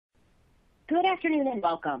Good afternoon and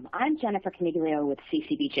welcome. I'm Jennifer Caniglio with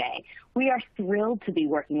CCBJ. We are thrilled to be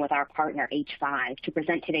working with our partner H5 to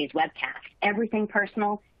present today's webcast, Everything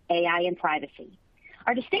Personal, AI and Privacy.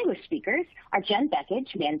 Our distinguished speakers are Jen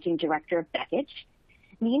Beckage, Managing Director of Beckage,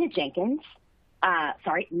 Nia Jenkins,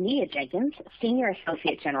 Senior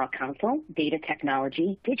Associate General Counsel, Data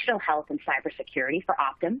Technology, Digital Health and Cybersecurity for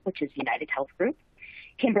Optum, which is United Health Group,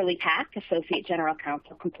 Kimberly Pack, Associate General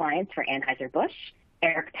Counsel, Compliance for Anheuser-Busch,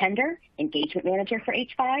 Eric Pender, Engagement Manager for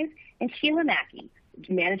H5, and Sheila Mackey,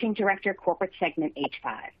 Managing Director, Corporate Segment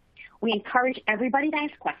H5. We encourage everybody to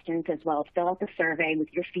ask questions as well as fill out the survey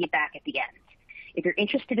with your feedback at the end. If you're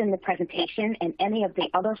interested in the presentation and any of the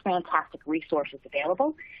other fantastic resources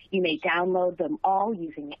available, you may download them all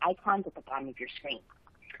using the icons at the bottom of your screen.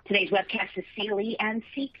 Today's webcast is CLE and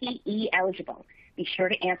CPE eligible. Be sure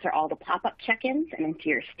to answer all the pop-up check-ins and enter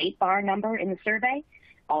your state bar number in the survey.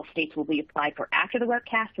 All states will be applied for after the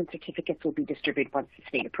webcast, and certificates will be distributed once the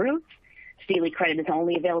state approves. CLE credit is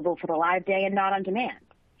only available for the live day and not on demand.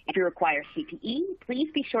 If you require CPE, please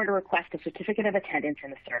be sure to request a certificate of attendance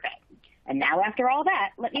in the survey. And now, after all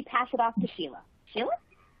that, let me pass it off to Sheila. Sheila?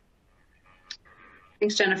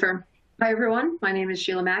 Thanks, Jennifer. Hi, everyone. My name is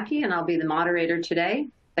Sheila Mackey, and I'll be the moderator today.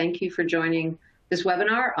 Thank you for joining this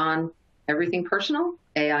webinar on Everything Personal,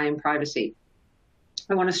 AI and Privacy.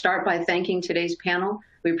 I want to start by thanking today's panel.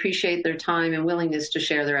 We appreciate their time and willingness to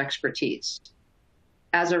share their expertise.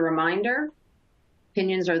 As a reminder,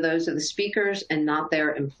 opinions are those of the speakers and not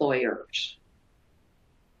their employers.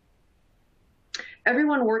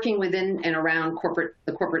 Everyone working within and around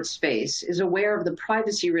the corporate space is aware of the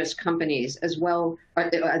privacy risk companies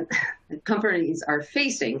companies are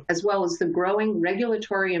facing, as well as the growing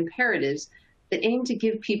regulatory imperatives that aim to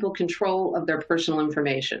give people control of their personal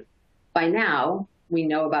information. By now, we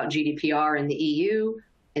know about GDPR in the EU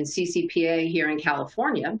and CCPA here in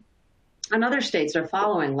California, and other states are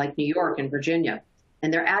following, like New York and Virginia,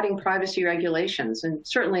 and they're adding privacy regulations, and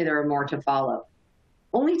certainly there are more to follow.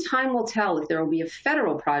 Only time will tell if there will be a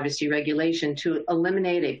federal privacy regulation to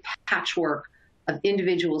eliminate a patchwork of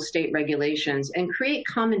individual state regulations and create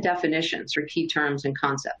common definitions for key terms and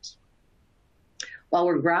concepts. While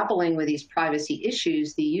we're grappling with these privacy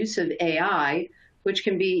issues, the use of AI, which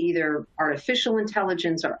can be either artificial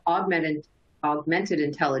intelligence or augmented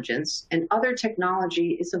intelligence, and other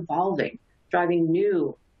technology is evolving, driving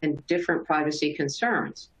new and different privacy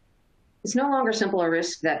concerns. It's no longer simply a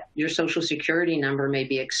risk that your social security number may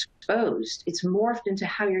be exposed. It's morphed into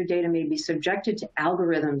how your data may be subjected to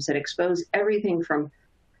algorithms that expose everything from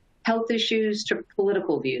health issues to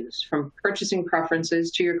political views, from purchasing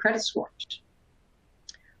preferences to your credit scores.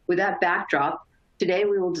 With that backdrop, today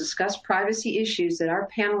we will discuss privacy issues that our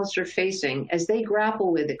panelists are facing as they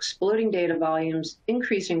grapple with exploding data volumes,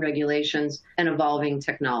 increasing regulations, and evolving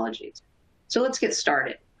technologies. So let's get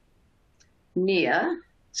started. Nia,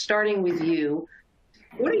 starting with you,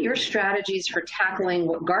 what are your strategies for tackling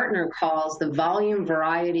what Gartner calls the volume,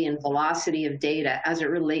 variety, and velocity of data as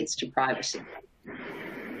it relates to privacy?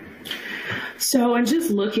 So I'm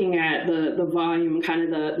just looking at the volume, kind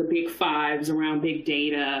of the big fives around big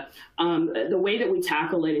data. The way that we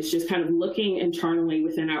tackle it is just kind of looking internally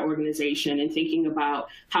within our organization and thinking about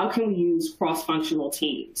how can we use cross-functional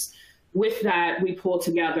teams. With that, we pull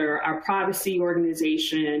together our privacy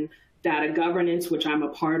organization, data governance, which I'm a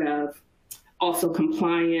part of, also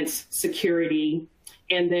compliance, security,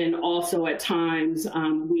 and then also at times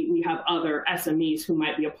we have other SMEs who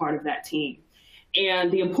might be a part of that team.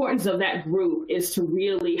 And the importance of that group is to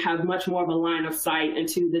really have much more of a line of sight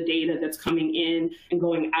into the data that's coming in and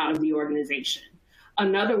going out of the organization.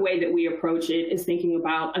 Another way that we approach it is thinking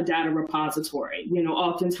about a data repository. You know,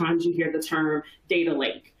 oftentimes you hear the term data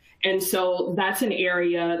lake. And so that's an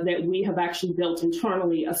area that we have actually built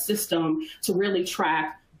internally, a system to really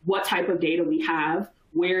track what type of data we have,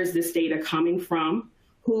 where is this data coming from,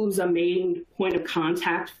 who's a main point of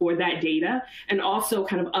contact for that data, and also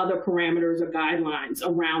kind of other parameters or guidelines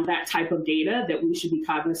around that type of data that we should be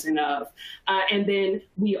cognizant of. And then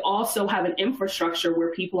we also have an infrastructure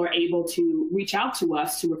where people are able to reach out to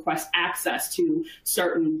us to request access to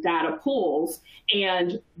certain data pools.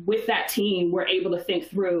 And with that team, we're able to think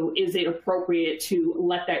through, is it appropriate to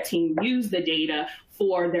let that team use the data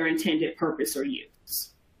for their intended purpose or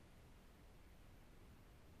use?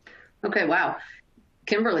 Okay, wow.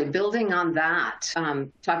 Kimberly, building on that,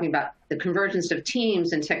 talking about the convergence of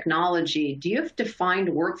teams and technology, do you have defined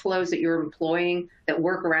workflows that you're employing that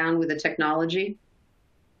work around with the technology?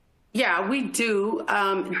 Yeah, we do.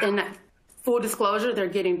 And full disclosure, they're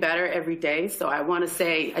getting better every day. So I want to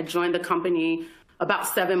say I joined the company about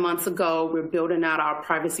 7 months ago. We're building out our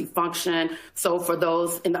privacy function. So for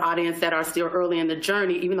those in the audience that are still early in the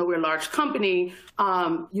journey, even though we're a large company,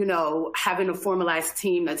 having a formalized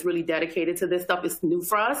team that's really dedicated to this stuff is new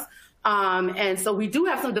for us. And so we do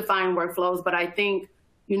have some defined workflows, but I think,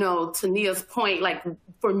 to Nia's point, like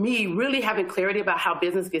for me, really having clarity about how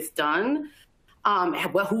business gets done,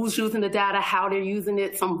 who's using the data, how they're using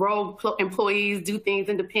it. Some rogue employees do things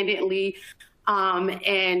independently.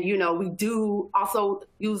 We do also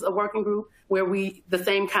use a working group where the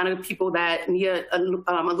same kind of people that Nia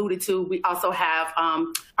alluded to. We also have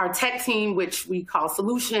our tech team, which we call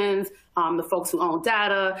solutions, the folks who own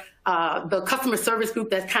data, the customer service group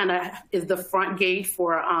that kind of is the front gate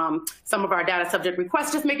for some of our data subject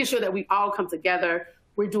requests, just making sure that we all come together.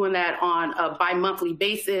 We're doing that on a bi-monthly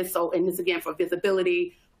basis. So, and this again for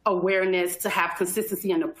visibility, awareness, to have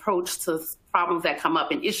consistency and approach to problems that come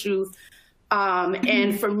up and issues.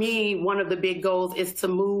 And for me, one of the big goals is to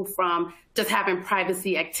move from just having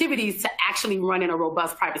privacy activities to actually running a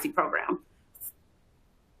robust privacy program.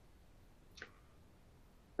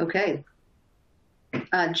 Okay.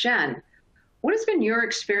 Jen, what has been your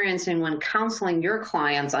experience in when counseling your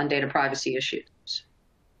clients on data privacy issues?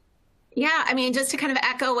 Yeah, I mean, just to kind of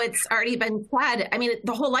echo what's already been said, I mean,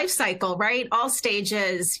 the whole life cycle, right? All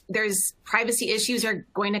stages, there's privacy issues are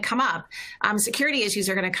going to come up. Security issues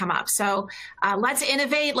are going to come up. So let's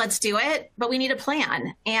innovate, let's do it, but we need a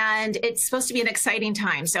plan. And it's supposed to be an exciting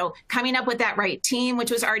time. So coming up with that right team,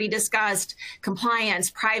 which was already discussed,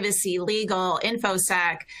 compliance, privacy, legal,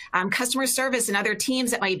 InfoSec, customer service and other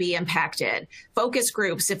teams that might be impacted, focus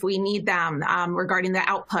groups if we need them regarding the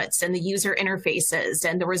outputs and the user interfaces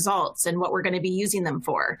and the results and what we're going to be using them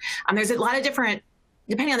for. There's a lot of different,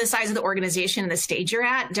 depending on the size of the organization and the stage you're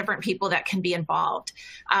at, different people that can be involved.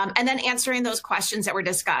 And then answering those questions that were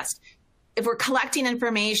discussed. If we're collecting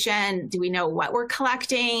information, do we know what we're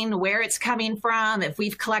collecting, where it's coming from? If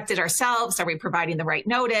we've collected ourselves, are we providing the right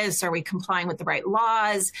notice? Are we complying with the right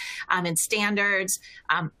laws and standards?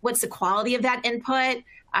 What's the quality of that input?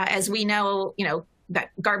 As we know, that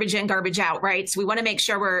garbage in, garbage out, right? So we want to make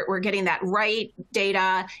sure we're getting that right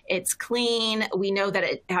data. It's clean. We know that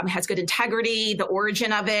it has good integrity, the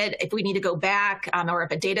origin of it. If we need to go back, or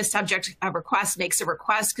if a data subject makes a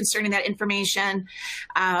request concerning that information.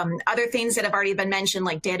 Other things that have already been mentioned,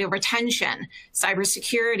 like data retention,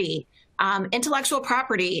 cybersecurity, intellectual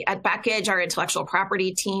property. At Beckage, our intellectual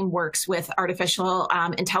property team works with artificial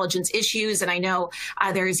intelligence issues. And I know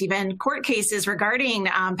there's even court cases regarding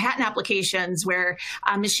patent applications where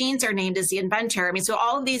machines are named as the inventor. I mean, so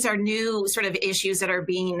all of these are new sort of issues that are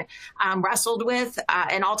being wrestled with,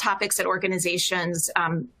 and all topics that organizations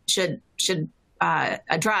should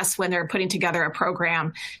address when they're putting together a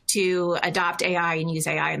program to adopt AI and use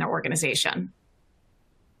AI in their organization.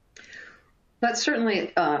 That's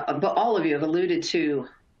certainly, but all of you have alluded to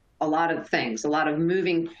a lot of things, a lot of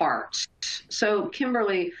moving parts. So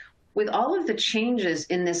Kimberly, with all of the changes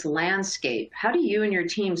in this landscape, how do you and your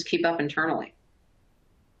teams keep up internally?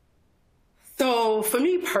 So for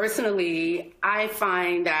me personally, I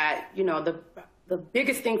find that, the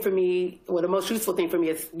biggest thing for me, or the most useful thing for me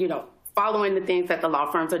is, following the things that the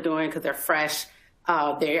law firms are doing because they're fresh.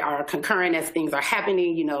 They are concurrent as things are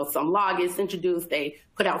happening. Some law gets introduced, they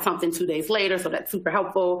put out something 2 days later, so that's super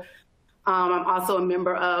helpful. I'm also a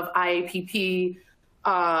member of IAPP.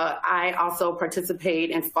 I also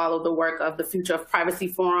participate and follow the work of the Future of Privacy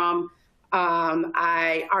Forum.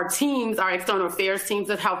 Our teams, our external affairs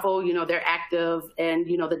teams are helpful. They're active and,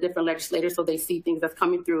 the different legislators, so they see things that's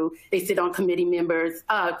coming through. They sit on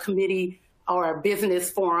committee or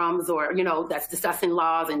business forums or, that's discussing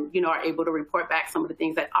laws and, are able to report back some of the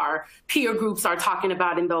things that our peer groups are talking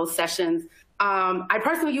about in those sessions. I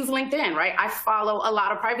personally use LinkedIn, right? I follow a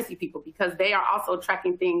lot of privacy people because they are also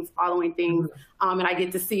tracking things, following things, and I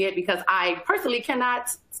get to see it because I personally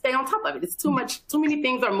cannot stay on top of it. It's too many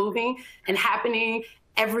things are moving and happening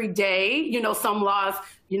every day. Some laws,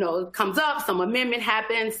 comes up, some amendment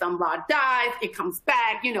happens, some law dies, it comes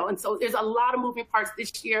back, and so there's a lot of moving parts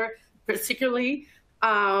this year, particularly.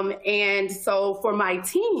 And so for my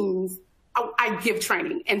teams, I give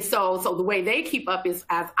training. And so the way they keep up is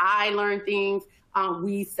as I learn things,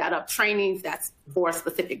 we set up trainings that's for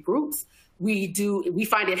specific groups. We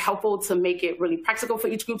find it helpful to make it really practical for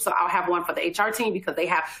each group. So I'll have one for the HR team because they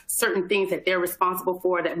have certain things that they're responsible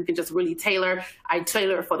for that we can just really tailor. I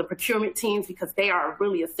tailor for the procurement teams because they are a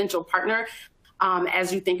really essential partner.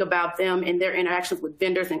 As you think about them and their interactions with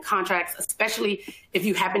vendors and contracts, especially if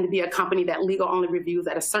you happen to be a company that legal only reviews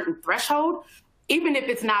at a certain threshold, even if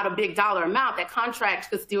it's not a big dollar amount, that contract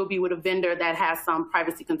could still be with a vendor that has some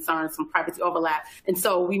privacy concerns, some privacy overlap. And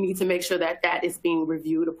so we need to make sure that that is being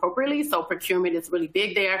reviewed appropriately. So procurement is really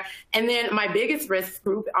big there. And then my biggest risk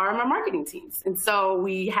group are my marketing teams. And so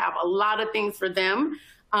we have a lot of things for them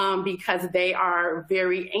because they are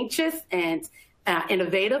very anxious and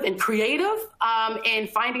innovative and creative and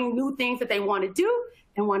finding new things that they want to do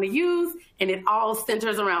and want to use, and it all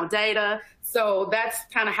centers around data. So that's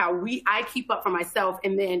kind of how I keep up for myself,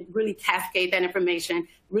 and then really cascade that information,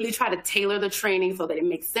 really try to tailor the training so that it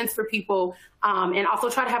makes sense for people, and also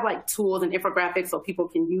try to have like tools and infographics so people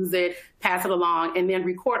can use it, pass it along, and then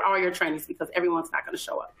record all your trainings because everyone's not going to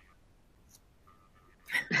show up.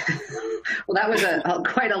 Well, that was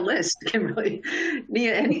quite a list, Kimberly.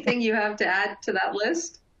 Nia, anything you have to add to that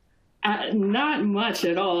list? Not much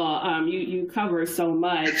at all. You cover so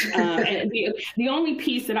much. And the only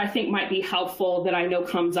piece that I think might be helpful that I know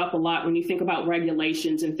comes up a lot when you think about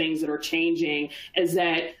regulations and things that are changing is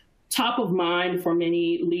that top of mind for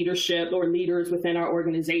many leadership or leaders within our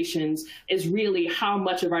organizations is really how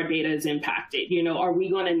much of our data is impacted. You know, are we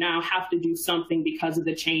going to now have to do something because of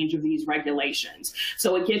the change of these regulations?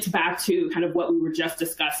 So it gets back to kind of what we were just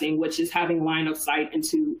discussing, which is having line of sight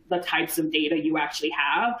into the types of data you actually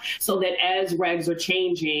have so that as regs are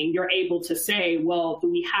changing, you're able to say, well,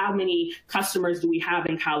 how many customers do we have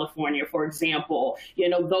in California, for example? You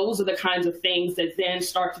know, those are the kinds of things that then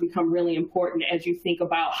start to become really important as you think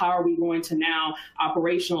about how are we going to now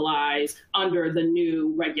operationalize under the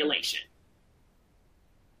new regulation.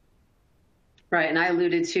 Right, and I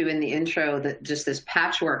alluded to in the intro that just this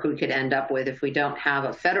patchwork we could end up with if we don't have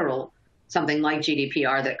a federal, something like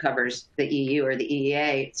GDPR that covers the EU or the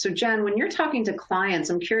EEA. So Jen, when you're talking to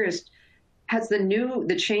clients, I'm curious, has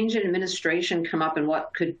the change in administration come up and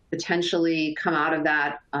what could potentially come out of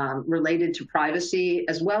that related to privacy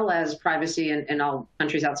as well as privacy in all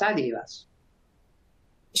countries outside the US?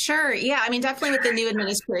 Sure. Yeah. I mean, definitely with the new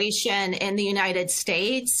administration in the United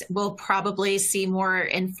States, we'll probably see more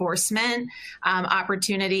enforcement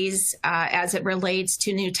opportunities as it relates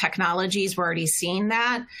to new technologies. We're already seeing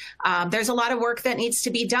that. There's a lot of work that needs to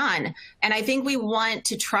be done. And I think we want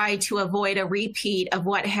to try to avoid a repeat of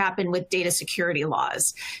what happened with data security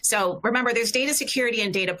laws. So remember, there's data security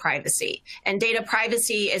and data privacy. And data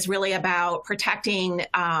privacy is really about protecting,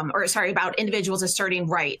 about individuals asserting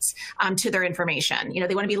rights to their information. You know,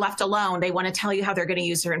 they want to be left alone. They want to tell you how they're going to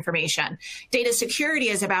use their information. Data security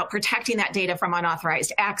is about protecting that data from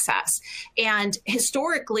unauthorized access. And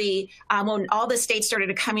historically, when all the states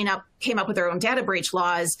started to came up with their own data breach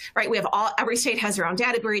laws, right? Every state has their own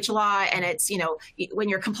data breach law, and it's, you know, when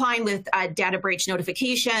you're complying with data breach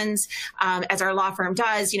notifications, as our law firm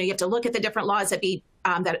does, you know, you have to look at the different laws that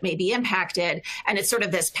may be impacted, and it's sort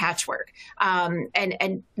of this patchwork.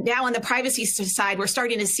 And now on the privacy side, we're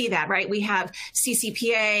starting to see that, right? We have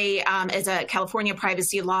CCPA as a California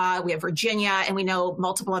privacy law, we have Virginia, and we know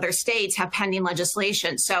multiple other states have pending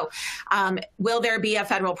legislation. So will there be a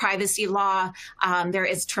federal privacy law? There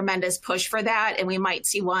is tremendous push for that, and we might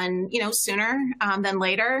see one, you know, sooner than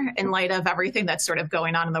later in light of everything that's sort of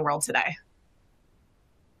going on in the world today.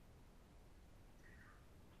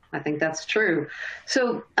 I think that's true.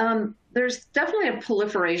 So there's definitely a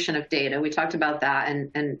proliferation of data. We talked about that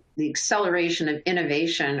and the acceleration of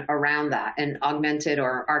innovation around that, and augmented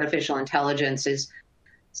or artificial intelligence is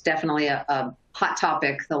definitely a hot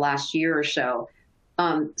topic the last year or so.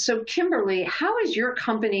 So Kimberly, how is your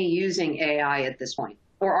company using AI at this point?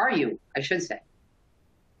 Or are you, I should say?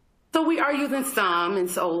 So we are using some, and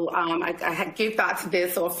so I gave thought to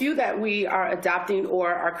this. So a few that we are adopting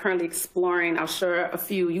or are currently exploring, I'll share a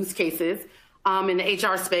few use cases in the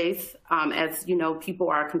HR space. As you know, people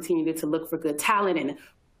are continuing to look for good talent and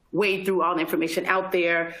wade through all the information out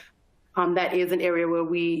there. That is an area where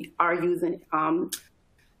we are using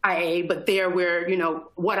IA, but there where, you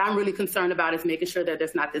know, what I'm really concerned about is making sure that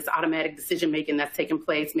there's not this automatic decision-making that's taking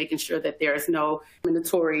place, making sure that there is no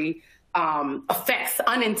discriminatory effects,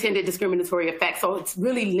 unintended discriminatory effects. So it's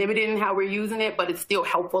really limited in how we're using it, but it's still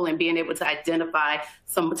helpful in being able to identify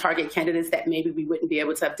some target candidates that maybe we wouldn't be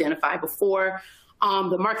able to identify before.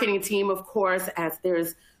 The marketing team, of course, as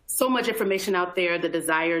there's so much information out there, the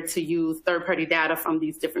desire to use third-party data from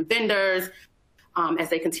these different vendors, as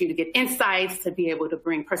they continue to get insights, to be able to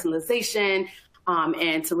bring personalization,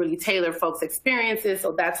 and to really tailor folks' experiences.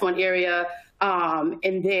 So that's one area.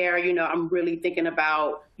 And there, you know, I'm really thinking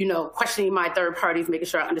about, you know, questioning my third parties, making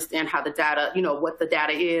sure I understand how the data, you know, what the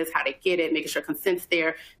data is, how they get it, making sure consent's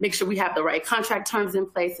there, make sure we have the right contract terms in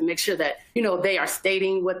place, and make sure that, you know, they are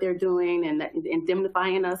stating what they're doing and that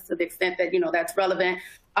indemnifying us to the extent that, you know, that's relevant.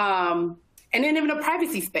 And then in the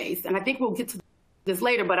privacy space, and I think we'll get to this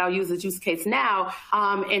later, but I'll use this use case now,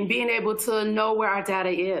 and being able to know where our data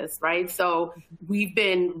is, right? So we've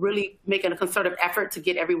been really making a concerted effort to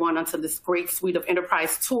get everyone onto this great suite of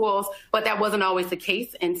enterprise tools, but that wasn't always the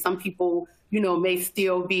case. And some people, may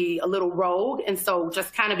still be a little rogue. And so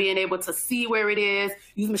just kind of being able to see where it is,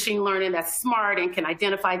 use machine learning that's smart and can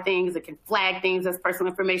identify things, it can flag things as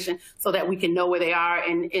personal information so that we can know where they are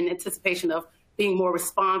in anticipation of being more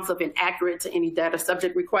responsive and accurate to any data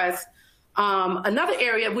subject requests. Another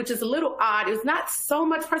area, which is a little odd, is not so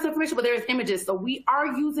much personal information, but there's images. So we are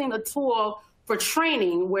using a tool for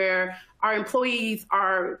training where our employees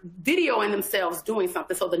are videoing themselves doing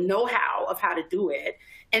something. So the know-how of how to do it.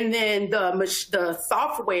 And then the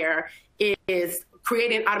software is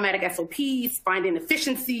creating automatic SOPs, finding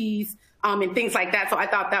efficiencies, and things like that. So I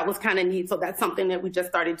thought that was kind of neat. So that's something that we just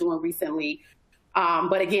started doing recently.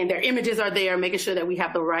 But again, their images are there, making sure that we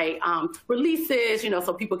have the right releases,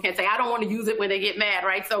 so people can't say, I don't want to use it when they get mad,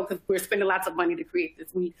 right? So, because we're spending lots of money to create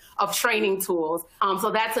this suite of training tools. So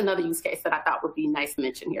that's another use case that I thought would be nice to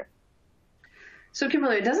mention here. So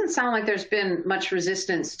Kimberly, it doesn't sound like there's been much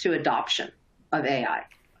resistance to adoption of AI.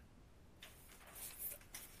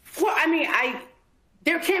 Well, I mean,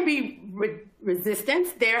 there can be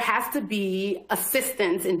resistance. There has to be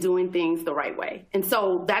assistance in doing things the right way. And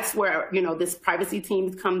so that's where, this privacy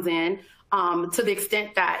team comes in to the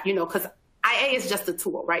extent that, because IA is just a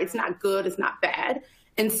tool, right? It's not good. It's not bad.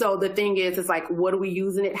 And so the thing is like, what are we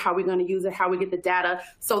using it? How are we going to use it? How we get the data?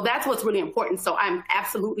 So that's what's really important. So I'm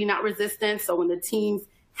absolutely not resistant. So when the teams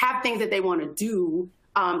have things that they want to do,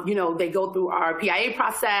 they go through our PIA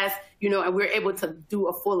process, and we're able to do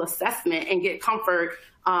a full assessment and get comfort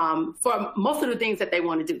for most of the things that they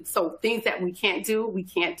want to do. So things that we can't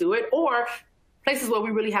do it, or places where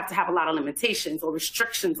we really have to have a lot of limitations or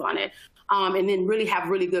restrictions on it. And then really have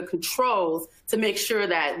really good controls to make sure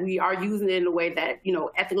that we are using it in a way that,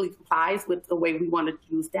 ethically complies with the way we want to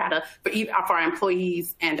use data for our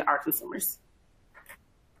employees and our consumers.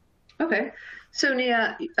 Okay. So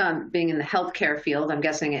Nia, being in the healthcare field, I'm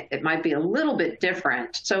guessing it might be a little bit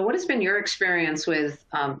different. So what has been your experience with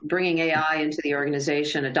bringing AI into the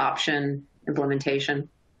organization, adoption, implementation?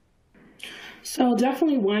 So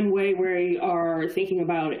definitely one way we are thinking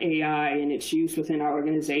about AI and its use within our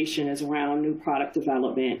organization is around new product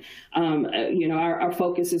development. Our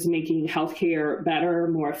focus is making healthcare better,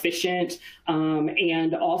 more efficient,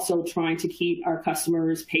 and also trying to keep our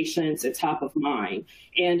customers, patients at top of mind.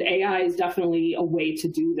 And AI is definitely a way to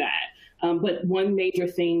do that. But one major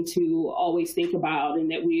thing to always think about,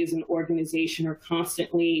 and that we as an organization are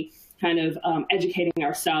constantly kind of educating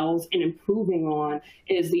ourselves and improving on,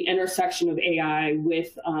 is the intersection of AI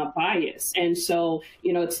with bias. And so,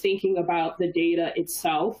 it's thinking about the data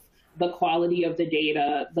itself, the quality of the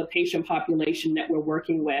data, the patient population that we're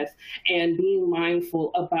working with, and being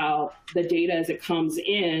mindful about the data as it comes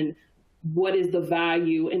in. What is the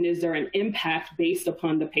value, and is there an impact based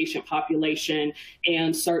upon the patient population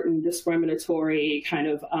and certain discriminatory kind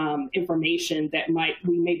of information that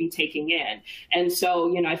we may be taking in? And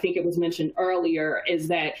so, I think it was mentioned earlier is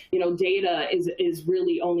that, data is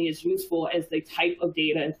really only as useful as the type of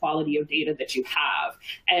data and quality of data that you have.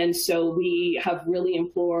 And so we have really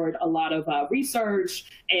implored a lot of research,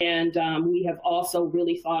 and we have also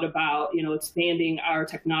really thought about, expanding our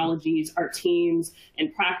technologies, our teams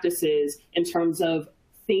and practices in terms of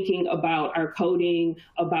thinking about our coding,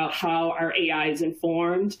 about how our AI is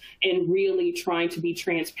informed, and really trying to be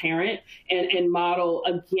transparent and model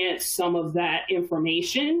against some of that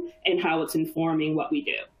information and how it's informing what we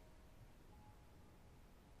do.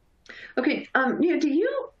 Okay,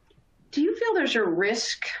 do you feel there's a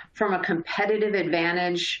risk from a competitive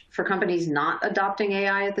advantage for companies not adopting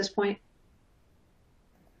AI at this point?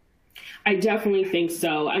 I definitely think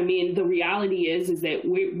so. I mean, the reality is that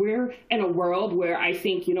we're in a world where I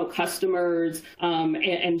think, customers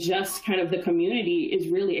and just kind of the community is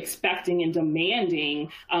really expecting and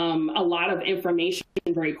demanding a lot of information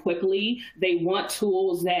very quickly. They want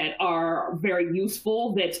tools that are very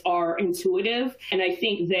useful, that are intuitive. And I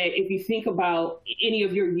think that if you think about any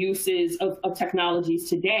of your uses of technologies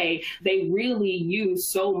today, they really use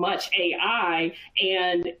so much AI,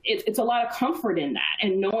 and it's a lot of comfort in that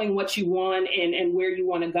and knowing what you want and where you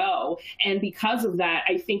want to go. And because of that,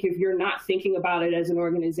 I think if you're not thinking about it as an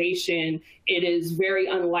organization, it is very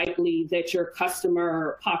unlikely that your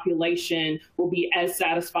customer population will be as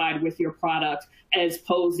satisfied with your product as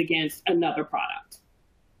posed against another product.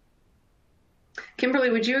 Kimberly,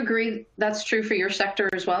 would you agree that's true for your sector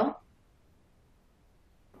as well?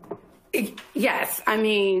 Yes. I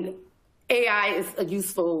mean, AI is a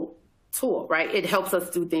useful tool, right? It helps us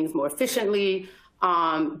do things more efficiently.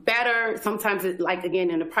 better. Sometimes it's like,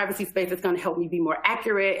 again, in the privacy space, it's going to help me be more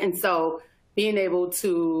accurate. And so being able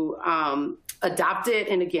to adopt it,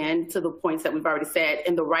 and again, to the points that we've already said,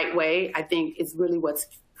 in the right way, I think is really what's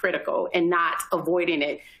critical, and not avoiding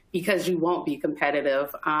it because you won't be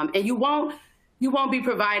competitive. And you won't be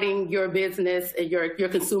providing your business and your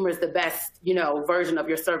consumers the best, version of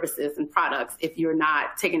your services and products if you're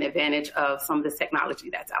not taking advantage of some of this technology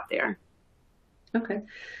that's out there. Okay.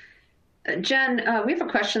 Jen, we have a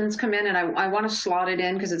question that's come in, and I want to slot it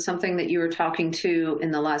in because it's something that you were talking to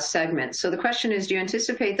in the last segment. So the question is, do you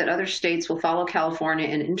anticipate that other states will follow California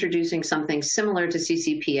in introducing something similar to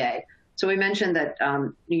CCPA? So we mentioned that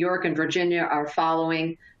New York and Virginia are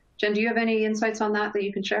following. Jen, do you have any insights on that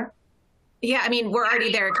you can share? Yeah, I mean, we're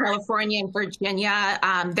already there, California and Virginia.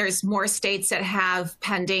 There's more states that have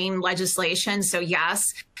pending legislation. So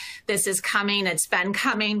yes, this is coming. It's been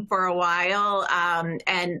coming for a while.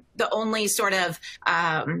 And the only sort of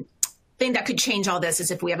thing that could change all this is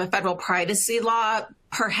if we have a federal privacy law,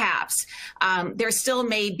 perhaps. There still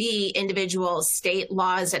may be individual state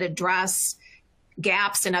laws that address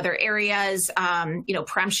gaps in other areas.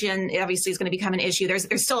 Preemption obviously is going to become an issue.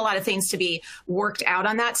 There's still a lot of things to be worked out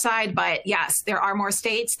on that side, but yes, there are more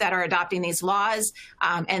states that are adopting these laws.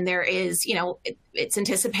 And there is, it's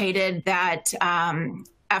anticipated that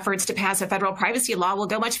efforts to pass a federal privacy law will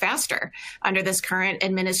go much faster under this current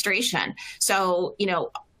administration. So,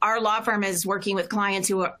 our law firm is working with clients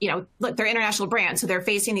who are, look, they're international brands, so they're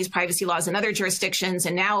facing these privacy laws in other jurisdictions.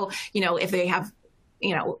 And now, if they have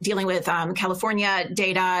dealing with California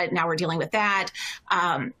data. Now we're dealing with that.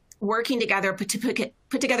 Working together to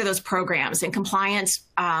put together those programs and compliance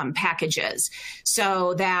packages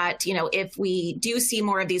so that, if we do see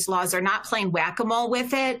more of these laws, they're not playing whack-a-mole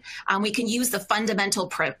with it. We can use the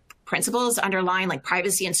fundamental principles underlying like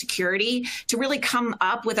privacy and security to really come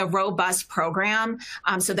up with a robust program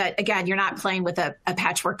so that, again, you're not playing with a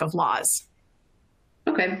patchwork of laws.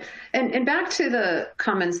 Okay. And back to the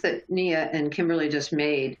comments that Nia and Kimberly just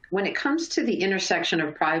made, when it comes to the intersection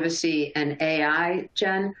of privacy and AI,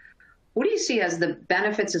 Jen, what do you see as the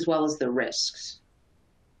benefits as well as the risks?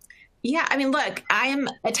 Yeah, I mean, look, I am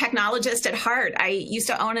a technologist at heart. I used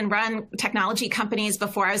to own and run technology companies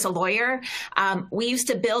before I was a lawyer. We used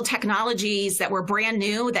to build technologies that were brand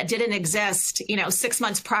new, that didn't exist, 6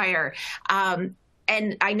 months prior.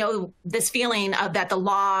 And I know this feeling of that the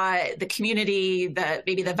law, the community,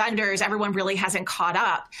 maybe the vendors, everyone really hasn't caught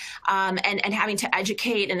up and having to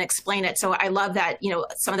educate and explain it. So I love that,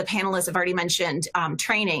 some of the panelists have already mentioned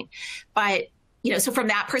training. But so from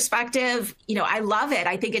that perspective, I love it.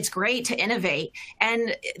 I think it's great to innovate.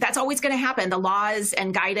 And that's always going to happen. The laws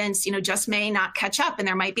and guidance, just may not catch up. And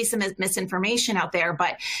there might be some misinformation out there.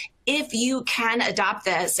 But if you can adopt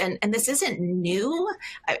this, and this isn't new,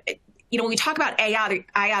 when we talk about AI,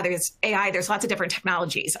 there's lots of different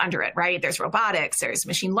technologies under it, right? There's robotics, there's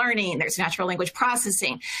machine learning, there's natural language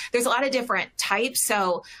processing. There's a lot of different types.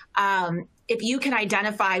 So if you can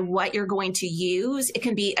identify what you're going to use, it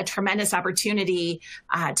can be a tremendous opportunity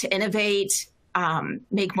to innovate,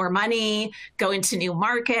 make more money, go into new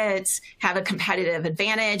markets, have a competitive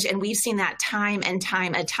advantage. And we've seen that time and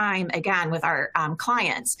time again with our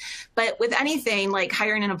clients. But with anything like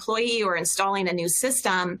hiring an employee or installing a new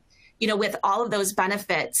system, with all of those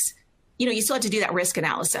benefits, you still have to do that risk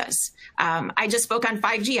analysis. I just spoke on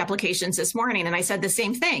 5G applications this morning, and I said the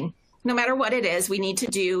same thing. No matter what it is, we need to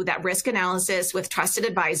do that risk analysis with trusted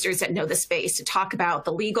advisors that know the space to talk about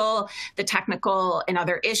the legal, the technical, and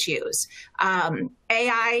other issues.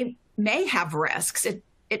 AI may have risks.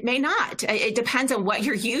 It may not. It depends on what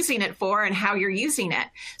you're using it for and how you're using it.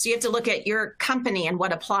 So you have to look at your company and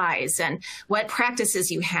what applies and what practices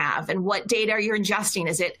you have and what data you're ingesting.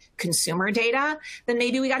 Is it consumer data? Then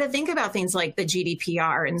maybe we got to think about things like the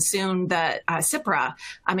GDPR and soon the CIPRA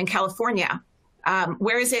in California.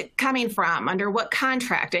 Where is it coming from? Under what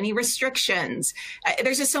contract? Any restrictions?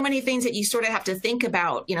 There's just so many things that you sort of have to think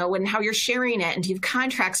about, and how you're sharing it, and do you have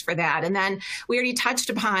contracts for that? And then we already touched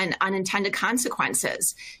upon unintended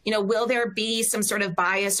consequences. Will there be some sort of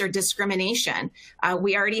bias or discrimination?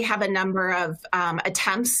 We already have a number of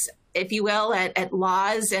attempts, if you will, at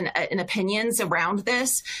laws and opinions around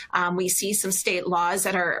this. We see some state laws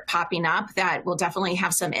that are popping up that will definitely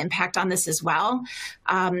have some impact on this as well.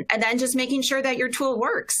 And then just making sure that your tool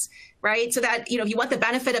works, right? So that, if you want the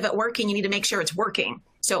benefit of it working, you need to make sure it's working.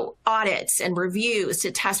 So audits and reviews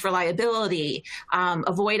to test reliability,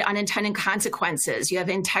 avoid unintended consequences. You have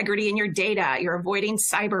integrity in your data. You're avoiding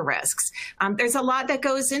cyber risks. There's a lot that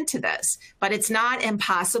goes into this, but it's not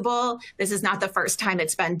impossible. This is not the first time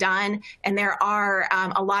it's been done. And there are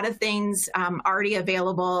a lot of things already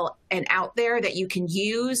available and out there that you can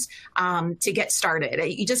use to get started.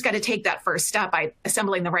 You just got to take that first step by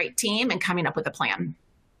assembling the right team and coming up with a plan.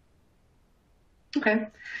 Okay.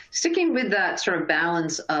 Sticking with that sort of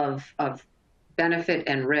balance of benefit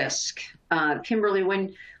and risk, Kimberly,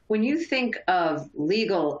 when you think of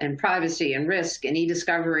legal and privacy and risk and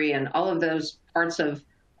e-discovery and all of those parts of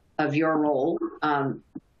your role,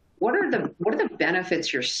 what are the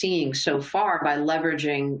benefits you're seeing so far by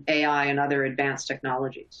leveraging AI and other advanced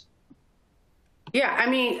technologies? Yeah, I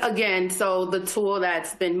mean, again, so the tool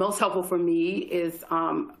that's been most helpful for me is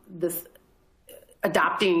this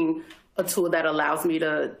adopting a tool that allows me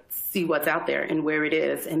to see what's out there and where it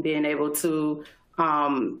is, and being able to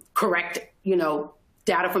correct,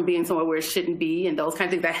 data from being somewhere where it shouldn't be, and those kinds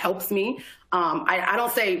of things. That helps me. I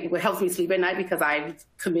don't say what helps me sleep at night, because I'm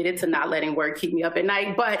committed to not letting work keep me up at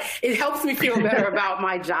night, but it helps me feel better about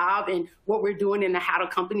my job and what we're doing and how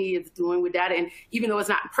the company is doing with data. And even though it's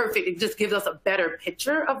not perfect, it just gives us a better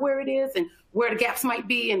picture of where it is and where the gaps might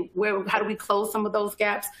be, and how do we close some of those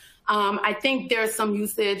gaps. I think there's some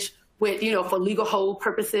usage with, for legal hold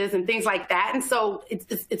purposes and things like that. And so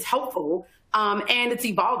it's helpful, and it's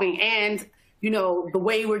evolving. And, the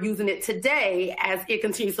way we're using it today, as it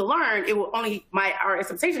continues to learn, it will our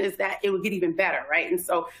expectation is that it will get even better, right? And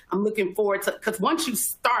so I'm looking forward to, because once you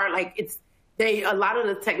start, a lot of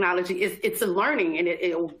the technology it's a learning, and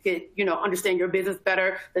it will get, understand your business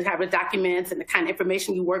better, the type of documents and the kind of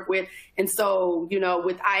information you work with. And so,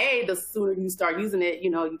 with IA, the sooner you start using it,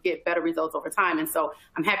 you get better results over time. And so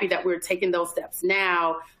I'm happy that we're taking those steps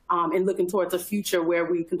now, and looking towards a future where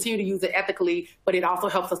we continue to use it ethically, but it also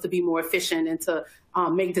helps us to be more efficient and to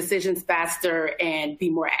make decisions faster and be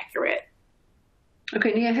more accurate.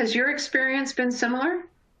 Okay, Nia, has your experience been similar?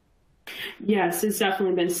 Yes, it's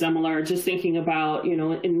definitely been similar. Just thinking about,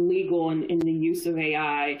 in legal and in the use of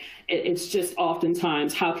AI, it's just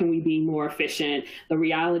oftentimes, how can we be more efficient? The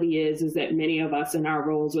reality is that many of us in our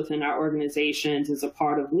roles within our organizations as a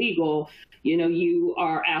part of legal, you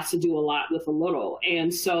are asked to do a lot with a little.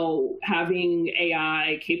 And so having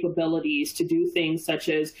AI capabilities to do things such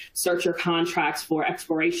as search your contracts for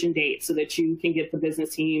expiration dates so that you can get the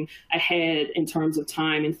business team ahead in terms of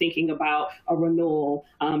time and thinking about a renewal,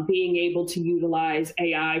 being able to utilize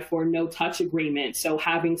AI for no-touch agreements. So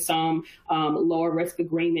having some lower risk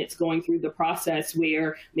agreements going through the process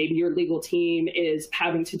where maybe your legal team is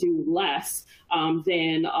having to do less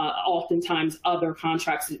than oftentimes other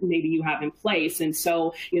contracts that maybe you have in place. And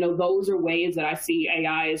so, those are ways that I see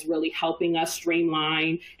AI is really helping us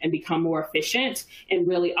streamline and become more efficient and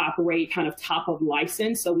really operate kind of top of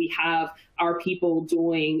license. So we have our people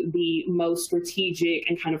doing the most strategic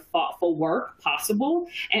and kind of thoughtful work possible.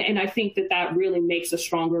 And I think that really makes a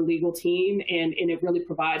stronger legal team, and it really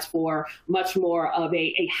provides for much more of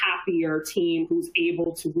a happier team who's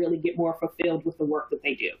able to really get more fulfilled with the work that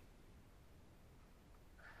they do.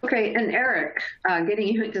 Okay, and Eric, getting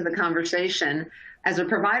you into the conversation, as a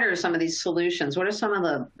provider of some of these solutions, what are some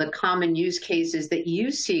of the common use cases that you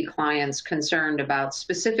see clients concerned about,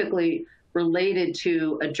 specifically related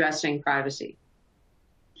to addressing privacy?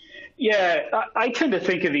 Yeah, I tend to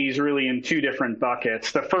think of these really in two different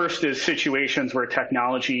buckets. The first is situations where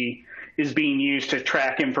technology is being used to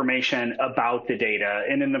track information about the data.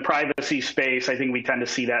 And in the privacy space, I think we tend to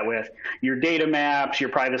see that with your data maps, your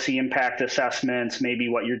privacy impact assessments, maybe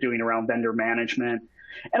what you're doing around vendor management.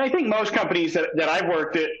 And I think most companies that I've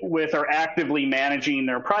worked with are actively managing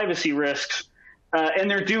their privacy risks,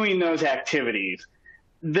 and they're doing those activities.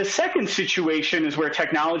 The second situation is where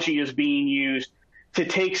technology is being used to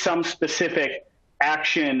take some specific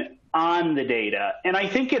action on the data. And I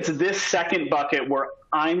think it's this second bucket where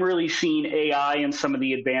I'm really seeing AI and some of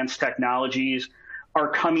the advanced technologies are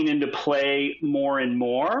coming into play more and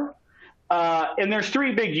more. And there's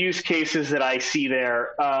three big use cases that I see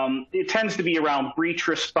there. It tends to be around breach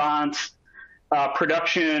response,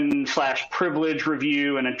 production/privilege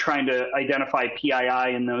review, and trying to identify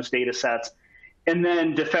PII in those data sets, and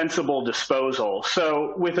then defensible disposal.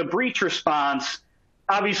 So with a breach response,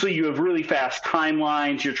 obviously you have really fast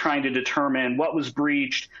timelines. You're trying to determine what was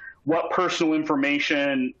breached, what personal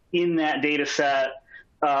information in that data set,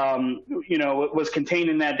 was contained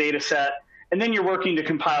in that data set. And then you're working to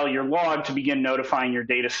compile your log to begin notifying your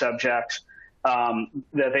data subjects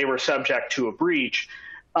that they were subject to a breach.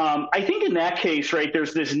 I think in that case, right,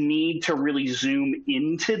 there's this need to really zoom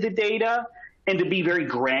into the data and to be very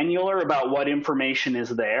granular about what information is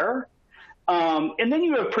there. And then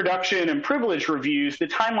you have production and privilege reviews. The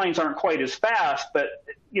timelines aren't quite as fast, but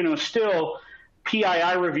still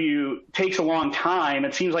PII review takes a long time.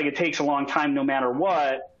 It seems like it takes a long time no matter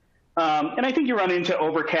what. And I think you run into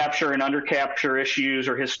overcapture and undercapture issues,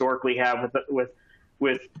 or historically have with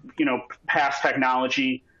past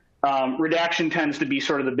technology. Redaction tends to be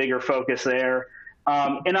sort of the bigger focus there.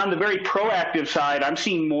 And on the very proactive side, I'm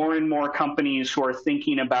seeing more and more companies who are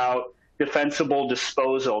thinking about defensible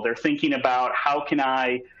disposal. They're thinking about how can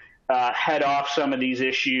I head off some of these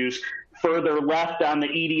issues further left on the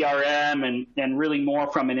EDRM and really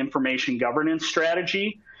more from an information governance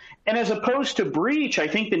strategy. And as opposed to breach, I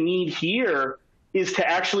think the need here is to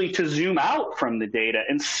actually to zoom out from the data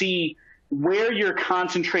and see where your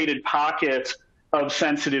concentrated pockets of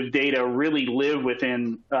sensitive data really live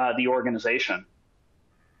within the organization.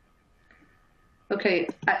 Okay,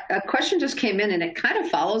 a question just came in and it kind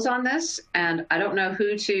of follows on this, and I don't know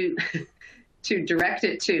who to direct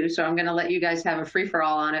it to, so I'm going to let you guys have a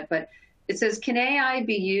free-for-all on it. But it says, can AI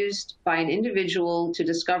be used by an individual to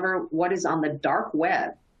discover what is on the dark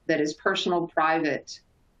web that is personal private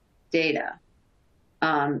data?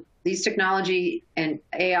 These technology and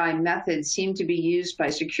AI methods seem to be used by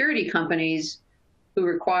security companies who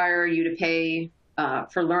require you to pay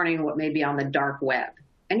for learning what may be on the dark web.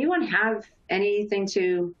 Anyone have anything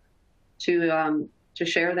to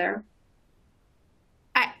share there?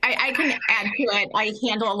 I can add to it. I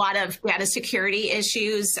handle a lot of data security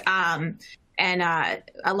issues and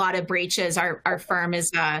a lot of breaches. Our firm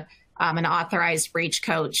is an authorized breach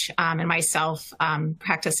coach, and myself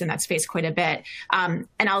practice in that space quite a bit. And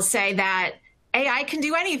I'll say that AI can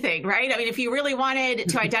do anything, right? I mean, if you really wanted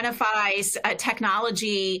to identify a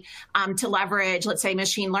technology to leverage, let's say,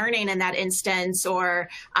 machine learning in that instance, or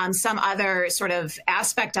some other sort of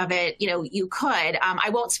aspect of it, you could. I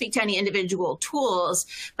won't speak to any individual tools,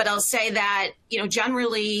 but I'll say that,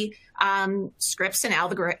 generally, scripts and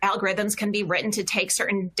algorithms can be written to take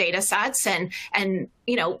certain data sets and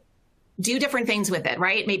do different things with it,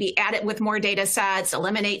 right? Maybe add it with more data sets,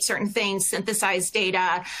 eliminate certain things, synthesize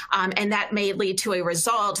data, and that may lead to a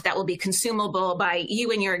result that will be consumable by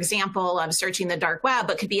you in your example of searching the dark web,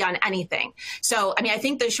 but could be on anything. So, I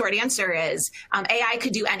think the short answer is AI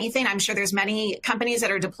could do anything. I'm sure there's many companies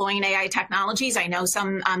that are deploying AI technologies. I know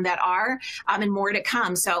some that are, and more to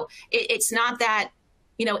come. So it's not that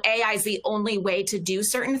AI is the only way to do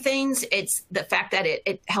certain things. It's the fact that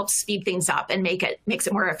it helps speed things up and makes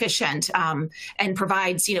it more efficient and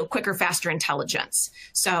provides, quicker, faster intelligence.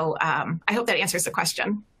 So I hope that answers the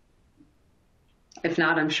question. If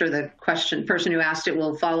not, I'm sure the person who asked it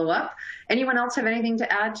will follow up. Anyone else have anything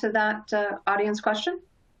to add to that audience question?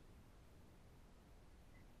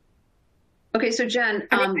 Okay, so Jen,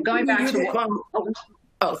 going back to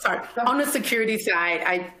Oh, sorry. On the security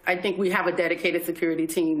side, I think we have a dedicated security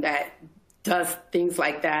team that does things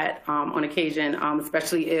like that on occasion,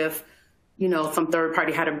 especially if, some third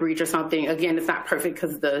party had a breach or something. Again, it's not perfect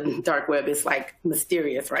because the dark web is like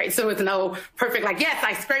mysterious, right? So it's no perfect, like, yes,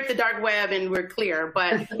 I scraped the dark web and we're clear,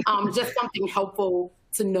 but just something helpful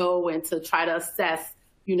to know and to try to assess,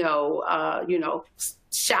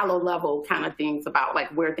 shallow level kind of things about like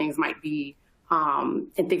where things might be.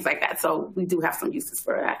 And things like that. So we do have some uses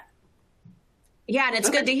for that. Yeah, and it's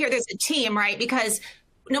good to hear there's a team, right? Because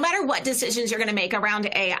no matter what decisions you're going to make around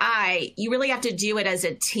AI, you really have to do it as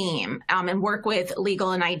a team and work with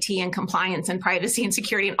legal and IT and compliance and privacy and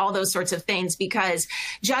security and all those sorts of things. Because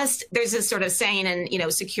there's this sort of saying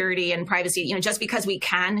in, security and privacy, just because we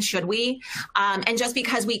can, should we? And just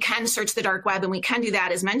because we can search the dark web and we can do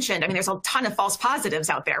that, as mentioned, there's a ton of false positives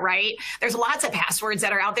out there, right? There's lots of passwords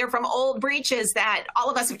that are out there from old breaches that all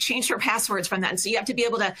of us have changed our passwords from then. So you have to be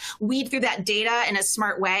able to weed through that data in a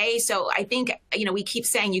smart way. So I think, we keep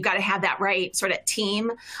saying you got to have that right sort of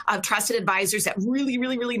team of trusted advisors that really,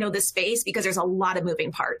 really, really know this space, because there's a lot of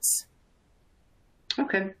moving parts.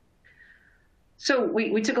 Okay. So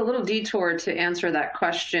we took a little detour to answer that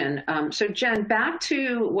question. So Jen, back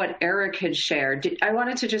to what Eric had shared. I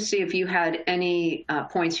wanted to just see if you had any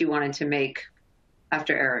points you wanted to make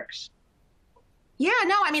after Eric's. Yeah,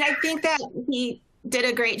 no, I think that he did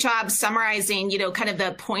a great job summarizing, kind of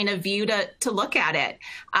the point of view to look at it.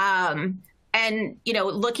 And,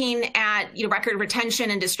 looking at record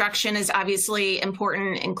retention and destruction is obviously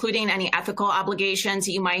important, including any ethical obligations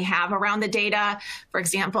you might have around the data. For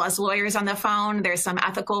example, as lawyers on the phone, there's some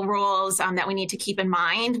ethical rules that we need to keep in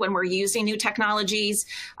mind when we're using new technologies,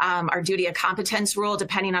 our duty of competence rule,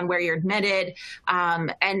 depending on where you're admitted.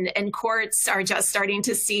 And courts are just starting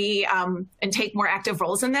to see and take more active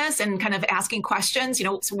roles in this and kind of asking questions,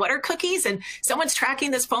 so what are cookies? And someone's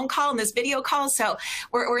tracking this phone call and this video call. So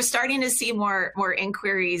we're starting to see more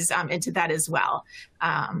inquiries into that as well.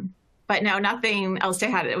 But no, nothing else to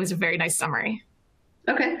add. It was a very nice summary.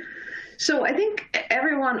 Okay. So I think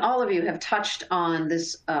all of you have touched on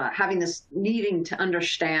this, having this needing to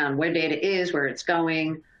understand where data is, where it's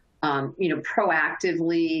going,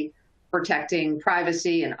 proactively protecting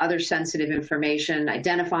privacy and other sensitive information,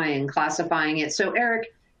 identifying and classifying it. So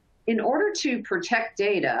Eric, in order to protect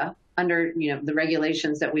data under the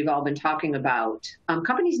regulations that we've all been talking about,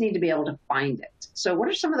 companies need to be able to find it. So what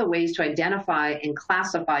are some of the ways to identify and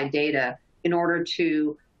classify data in order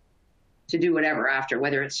to do whatever after,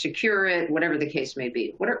 whether it's secure it, whatever the case may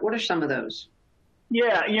be? What are some of those?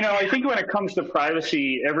 Yeah, I think when it comes to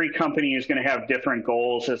privacy, every company is going to have different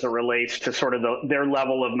goals as it relates to sort of their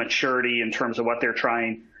level of maturity in terms of what they're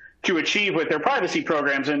trying to achieve with their privacy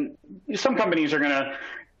programs. And some companies are going to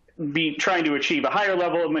be trying to achieve a higher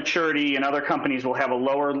level of maturity, and other companies will have a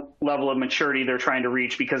lower level of maturity they're trying to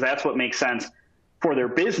reach because that's what makes sense for their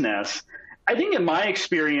business. I think in my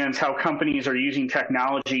experience, how companies are using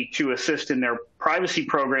technology to assist in their privacy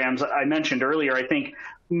programs, I mentioned earlier, I think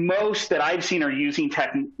most that I've seen are using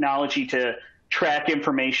technology to track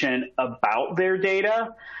information about their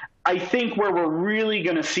data. I think where we're really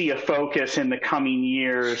going to see a focus in the coming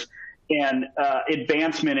years and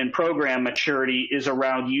advancement in program maturity is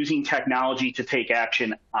around using technology to take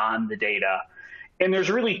action on the data. And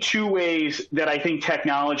there's really two ways that I think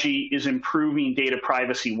technology is improving data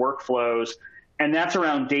privacy workflows, and that's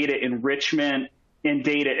around data enrichment and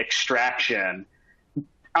data extraction.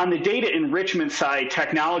 On the data enrichment side,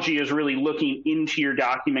 technology is really looking into your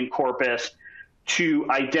document corpus to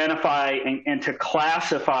identify and to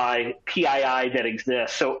classify PII that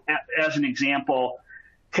exists. So as an example,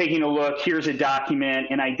 taking a look, here's a document,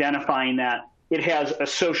 and identifying that it has a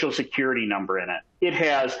social security number in it. It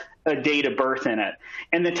has a date of birth in it.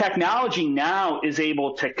 And the technology now is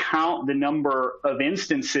able to count the number of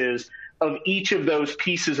instances of each of those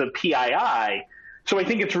pieces of PII. So I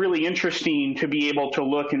think it's really interesting to be able to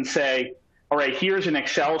look and say, all right, here's an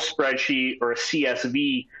Excel spreadsheet or a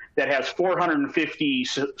CSV that has 450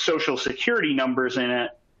 social security numbers in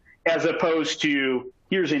it, as opposed to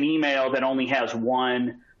here's an email that only has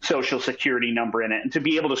one social security number in it. And to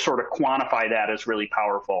be able to sort of quantify that is really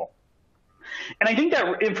powerful. And I think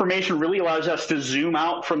that information really allows us to zoom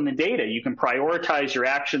out from the data. You can prioritize your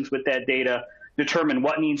actions with that data, determine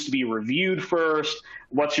what needs to be reviewed first,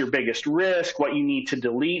 what's your biggest risk, what you need to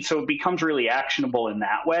delete. So it becomes really actionable in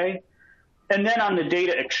that way. And then on the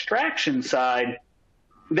data extraction side,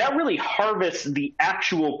 that really harvests the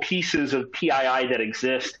actual pieces of PII that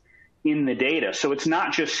exist in the data. So it's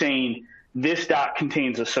not just saying this doc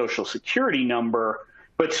contains a social security number,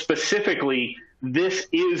 but specifically this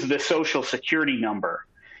is the social security number.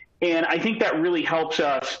 And I think that really helps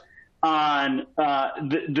us on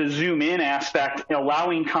the zoom in aspect,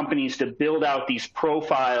 allowing companies to build out these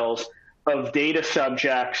profiles of data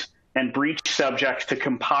subjects and breach subjects to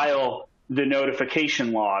compile the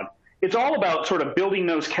notification log. It's all about sort of building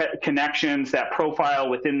those connections, that profile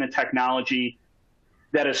within the technology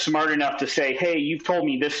that is smart enough to say, hey, you've told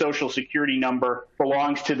me this social security number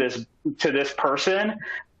belongs to this person.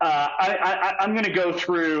 I'm going to go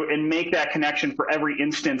through and make that connection for every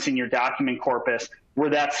instance in your document corpus where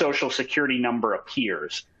that social security number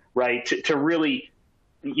appears, right? To really,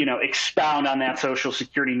 expound on that social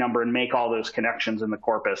security number and make all those connections in the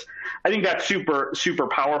corpus. I think that's super, super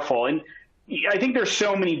powerful. And I think there's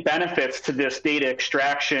so many benefits to this data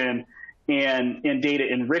extraction and data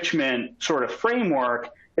enrichment sort of framework.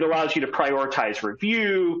 It allows you to prioritize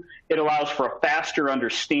review. It allows for a faster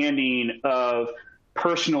understanding of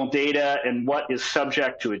personal data and what is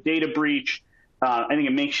subject to a data breach. I think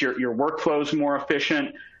it makes your workflows more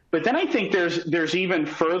efficient. But then I think there's even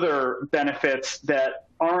further benefits that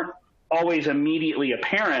aren't always immediately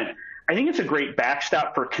apparent. I think it's a great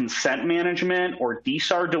backstop for consent management or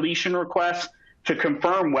DSAR deletion requests to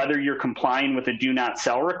confirm whether you're complying with a do not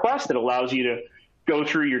sell request. That allows you to go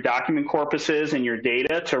through your document corpuses and your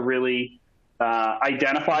data to really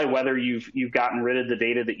identify whether you've gotten rid of the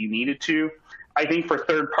data that you needed to. I think for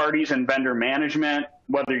third parties and vendor management,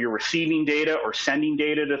 whether you're receiving data or sending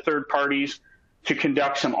data to third parties to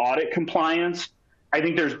conduct some audit compliance, I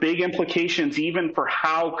think there's big implications even for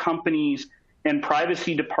how companies and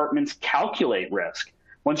privacy departments calculate risk.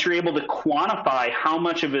 Once you're able to quantify how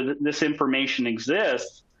much of this information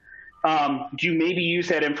exists, do you maybe use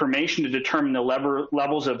that information to determine the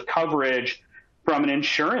levels of coverage from an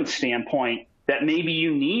insurance standpoint that maybe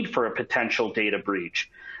you need for a potential data breach?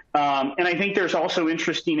 And I think there's also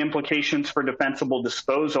interesting implications for defensible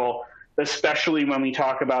disposal, especially when we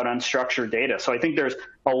talk about unstructured data. So I think there's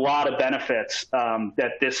a lot of benefits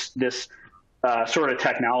that this sort of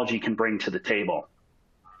technology can bring to the table.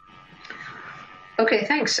 Okay,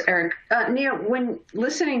 thanks, Eric. Nia, when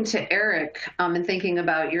listening to Eric and thinking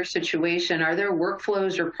about your situation, are there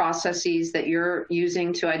workflows or processes that you're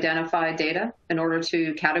using to identify data in order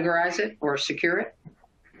to categorize it or secure it?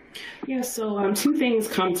 Yeah, so two things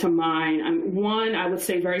come to mind. One, I would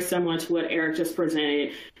say very similar to what Eric just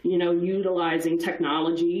presented, utilizing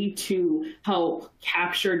technology to help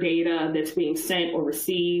capture data that's being sent or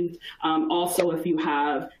received. Also, if you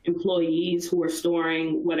have employees who are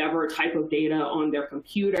storing whatever type of data on their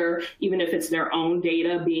computer, even if it's their own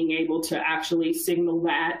data, being able to actually signal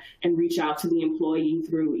that and reach out to the employee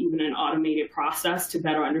through even an automated process to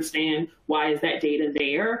better understand why is that data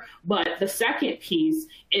there. But the second piece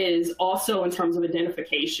is also in terms of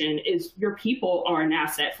identification is your people are an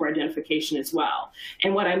asset for identification as well.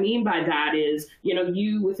 And what I mean by that is,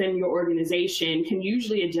 you within your organization can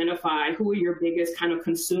usually identify who are your biggest kind of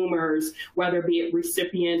consumers, whether it be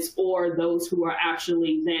recipients or those who are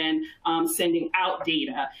actually then sending out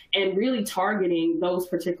data, and really targeting those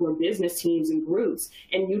particular business teams and groups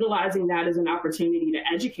and utilizing that as an opportunity to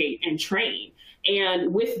educate and train.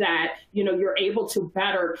 And with that, you're able to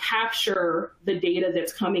better capture the data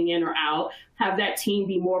that's coming in or out, have that team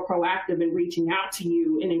be more proactive in reaching out to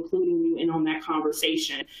you and including you in on that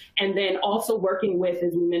conversation. And then also working with,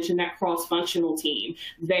 as we mentioned, that cross-functional team.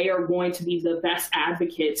 They are going to be the best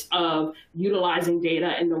advocates of utilizing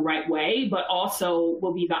data in the right way, but also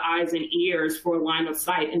will be the eyes and ears for a line of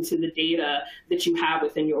sight into the data that you have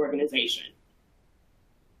within your organization.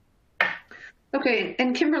 Okay,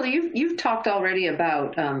 and Kimberly, you've talked already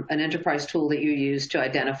about an enterprise tool that you use to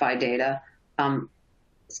identify data. I'm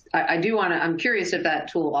curious if that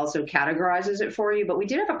tool also categorizes it for you, but we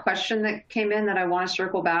did have a question that came in that I want to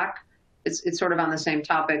circle back. It's sort of on the same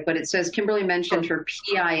topic, but it says Kimberly mentioned her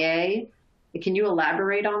PIA. Can you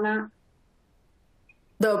elaborate on that?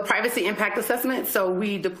 The privacy impact assessment. So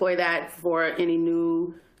we deploy that for any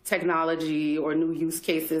new technology or new use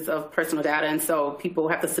cases of personal data. And so people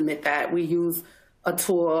have to submit that. We use a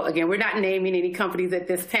tool. Again, we're not naming any companies at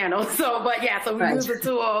this panel. So we use a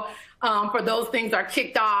tool for those things are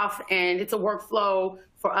kicked off, and it's a workflow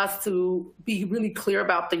for us to be really clear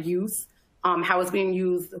about the use, how it's being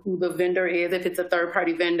used, who the vendor is, if it's a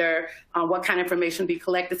third-party vendor, what kind of information be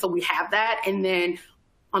collected. So we have that. And then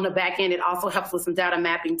on the back end, it also helps with some data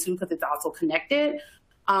mapping too, because it's also connected.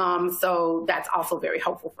 So that's also very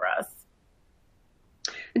helpful for us.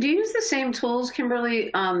 Do you use the same tools, Kimberly,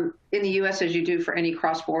 in the U.S. as you do for any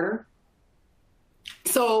cross-border?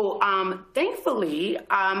 So thankfully,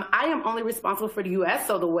 I am only responsible for the U.S.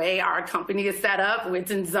 So the way our company is set up,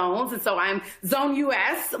 it's in zones. And so I'm zone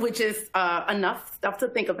U.S., which is enough stuff to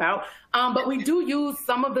think about. But we do use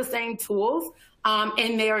some of the same tools.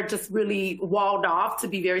 And they are just really walled off, to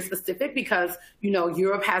be very specific, because,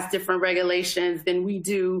 Europe has different regulations than we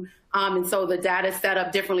do. And so the data is set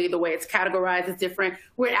up differently. The way it's categorized is different.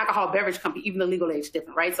 We're an alcohol beverage company. Even the legal age is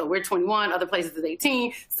different, right? So we're 21, other places is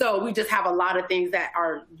 18. So we just have a lot of things that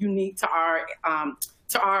are unique to our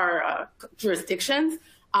jurisdictions.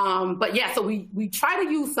 But yeah, so we try to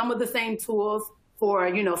use some of the same tools for,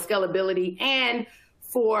 scalability and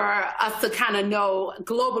for us to kind of know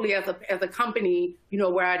globally as a company,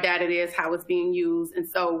 where our data is, how it's being used. And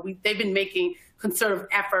so they've been making concerted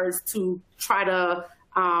efforts to try to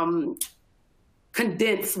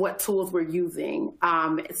condense what tools we're using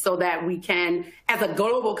so that we can, as a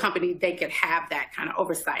global company, they could have that kind of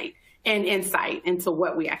oversight and insight into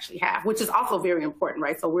what we actually have, which is also very important,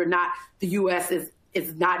 right? So the U.S.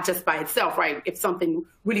 is not just by itself, right? If something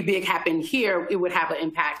really big happened here, it would have an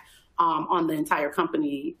impact on the entire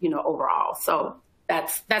company, overall. So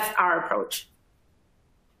that's our approach.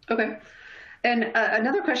 Okay. And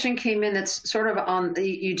another question came in that's sort of on,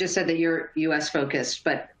 you just said that you're U.S. focused,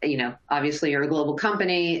 but, obviously you're a global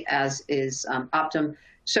company, as is Optum.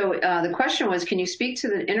 So the question was, can you speak to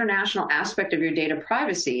the international aspect of your data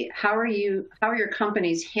privacy? How are your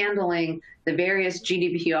companies handling the various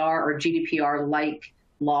GDPR or GDPR-like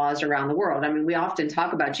laws around the world? I mean, we often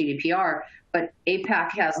talk about GDPR, but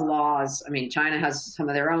APAC has laws. I mean, China has some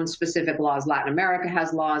of their own specific laws. Latin America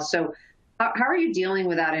has laws. So how are you dealing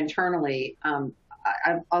with that internally?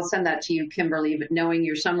 I'll send that to you, Kimberly, but knowing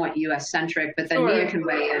you're somewhat U.S.-centric, but then Sure. Mia can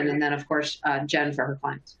weigh in, and then, of course, Jen for her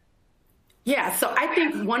clients. Yeah, so I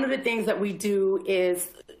think one of the things that we do is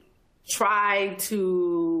try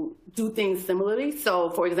to do things similarly. So,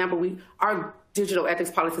 for example, our digital ethics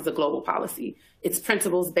policy is a global policy. It's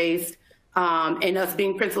principles-based, and us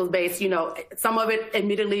being principles-based, some of it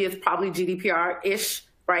admittedly is probably GDPR-ish,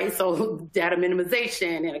 right? So data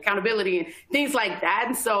minimization and accountability and things like that.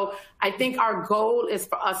 And so I think our goal is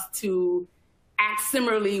for us to act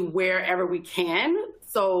similarly wherever we can.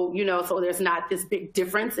 So, so there's not this big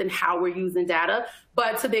difference in how we're using data,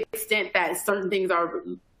 but to the extent that certain things are,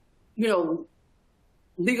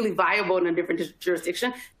 legally viable in a different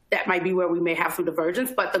jurisdiction, that might be where we may have some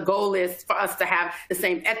divergence. But the goal is for us to have the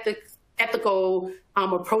same ethical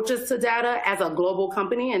approaches to data as a global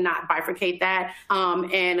company and not bifurcate that.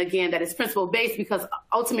 And again, that is principle-based because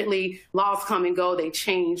ultimately laws come and go, they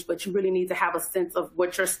change, but you really need to have a sense of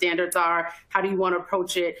what your standards are. How do you want to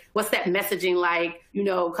approach it? What's that messaging like?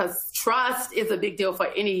 Because trust is a big deal for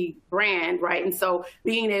any brand, right? And so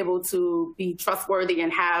being able to be trustworthy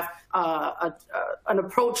and have an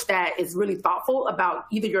approach that is really thoughtful about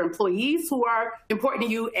either your employees who are important to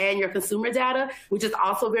you and your consumer data, which is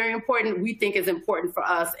also very important, we think is important for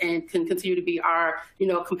us and can continue to be our,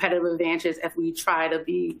 competitive advantage as we try to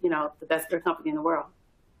be, the best beer company in the world.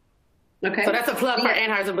 Okay. So that's a plug for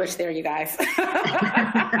Anheuser-Busch there, you guys.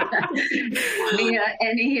 Mia,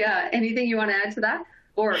 anything you want to add to that?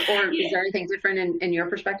 Or is there anything different in your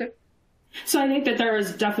perspective? So I think that there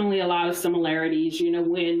is definitely a lot of similarities,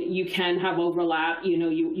 when you can have overlap,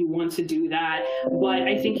 you want to do that. But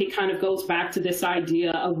I think it kind of goes back to this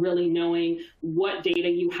idea of really knowing what data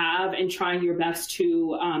you have and trying your best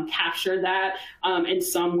to capture that in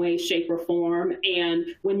some way, shape, or form. And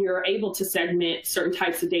when you're able to segment certain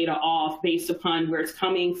types of data off based upon where it's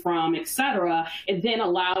coming from, et cetera, it then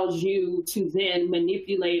allows you to then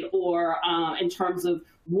manipulate or in terms of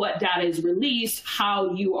what data is released,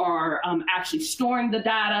 how you are actually storing the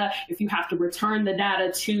data, if you have to return the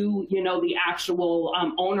data to, the actual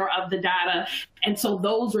owner of the data. And so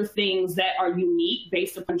those are things that are unique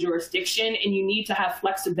based upon jurisdiction, and you need to have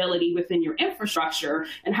flexibility within your infrastructure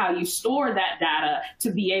and how you store that data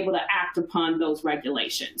to be able to act upon those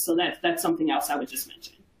regulations. So that's something else I would just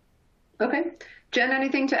mention. Okay. Jen,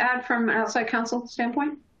 anything to add from an outside counsel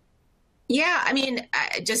standpoint? Yeah,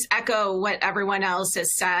 I just echo what everyone else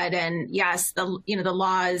has said, and yes, the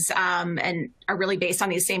laws and are really based on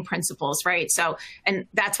these same principles, right? So, and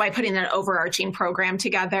that's why putting an overarching program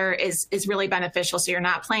together is really beneficial. So you're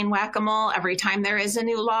not playing whack-a-mole every time there is a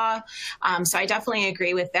new law. So I definitely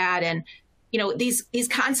agree with that. And these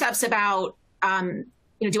concepts about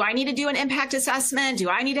do I need to do an impact assessment? Do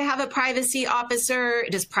I need to have a privacy officer?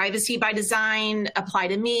 Does privacy by design apply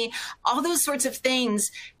to me? All those sorts of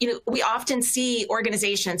things. We often see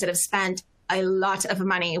organizations that have spent a lot of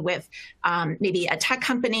money with maybe a tech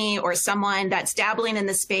company or someone that's dabbling in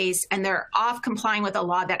the space, and they're off complying with a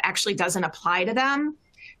law that actually doesn't apply to them.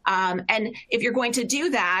 And if you're going to do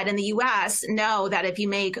that in the U.S., know that if you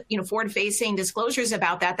make forward-facing disclosures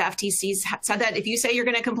about that, the FTC said that if you say you're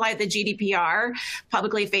going to comply with the GDPR,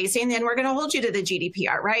 publicly facing, then we're going to hold you to the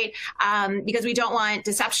GDPR, right? Because we don't want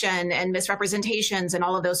deception and misrepresentations and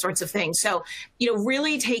all of those sorts of things. So,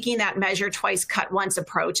 really taking that measure twice, cut once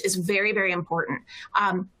approach is very, very important.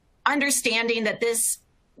 Understanding that this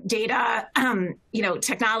data,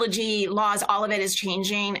 technology, laws, all of it is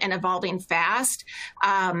changing and evolving fast.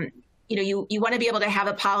 You want to be able to have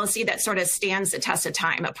a policy that sort of stands the test of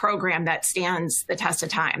time, a program that stands the test of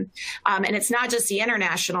time. And it's not just the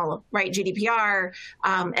international, right, GDPR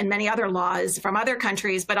and many other laws from other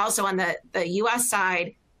countries, but also on the U.S.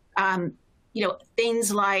 side,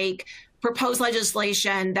 things like proposed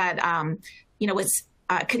legislation that, was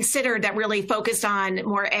considered that really focused on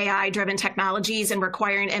more AI-driven technologies and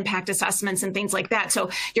requiring impact assessments and things like that. So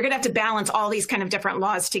you're going to have to balance all these kind of different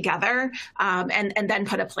laws together and then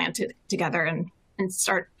put a plan together and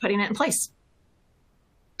start putting it in place.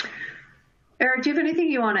 Eric, do you have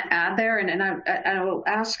anything you want to add there? And I will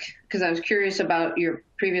ask, because I was curious about your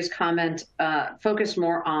previous comment, focus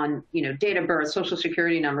more on, date of birth, social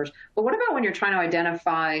security numbers. But what about when you're trying to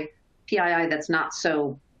identify PII that's not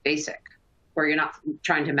so basic, where you're not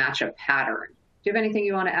trying to match a pattern? Do you have anything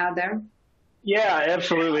you want to add there? Yeah,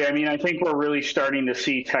 absolutely. I think we're really starting to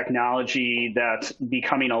see technology that's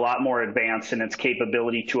becoming a lot more advanced in its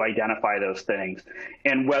capability to identify those things.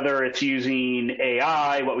 And whether it's using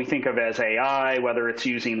AI, what we think of as AI, whether it's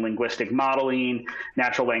using linguistic modeling,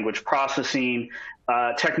 natural language processing,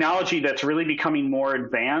 technology that's really becoming more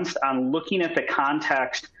advanced on looking at the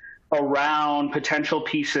context around potential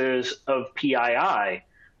pieces of PII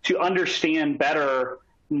to understand better,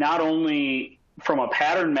 not only from a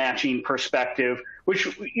pattern matching perspective, which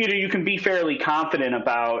you can be fairly confident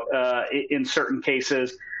about in certain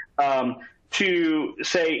cases, to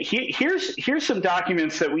say here's some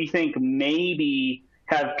documents that we think maybe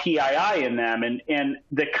have PII in them, and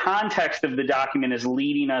the context of the document is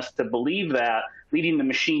leading us to believe that, leading the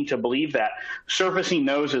machine to believe that, surfacing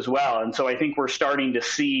those as well. And so I think we're starting to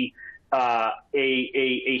see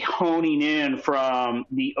a honing in from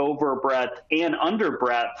the overbreadth and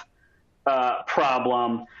underbreadth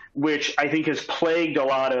problem, which I think has plagued a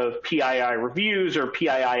lot of PII reviews or PII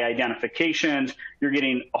identifications. You're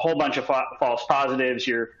getting a whole bunch of false positives.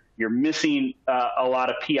 You're missing a lot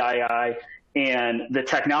of PII, and the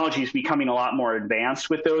technology is becoming a lot more advanced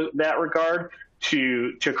with that regard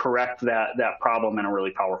to correct that problem in a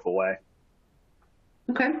really powerful way.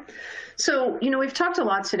 Okay. So, we've talked a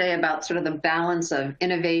lot today about sort of the balance of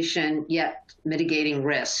innovation, yet mitigating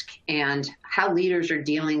risk, and how leaders are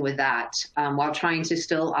dealing with that while trying to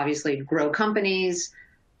still obviously grow companies,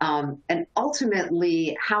 and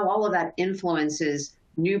ultimately how all of that influences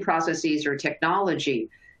new processes or technology.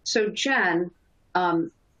 So, Jen,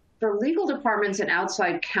 the legal departments and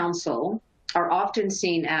outside counsel are often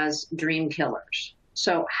seen as dream killers.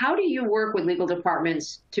 So how do you work with legal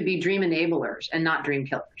departments to be dream enablers and not dream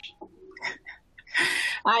killers?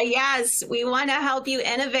 Yes, we want to help you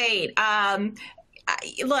innovate.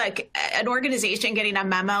 Look, an organization getting a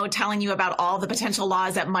memo telling you about all the potential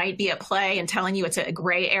laws that might be at play and telling you it's a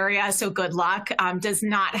gray area, so good luck, does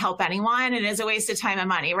not help anyone, and is a waste of time and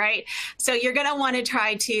money, right? So you're going to want to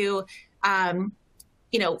try to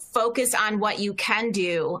focus on what you can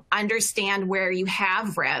do, understand where you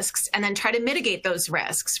have risks, and then try to mitigate those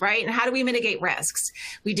risks, right? And how do we mitigate risks?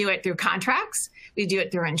 We do it through contracts, we do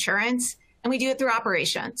it through insurance, and we do it through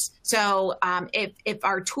operations. So if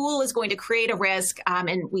our tool is going to create a risk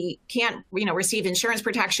and we can't, receive insurance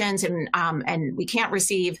protections and we can't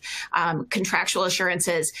receive contractual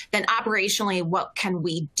assurances, then operationally, what can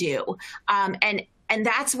we do? And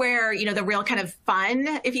that's where, the real kind of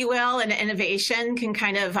fun, if you will, and innovation can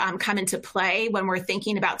kind of come into play when we're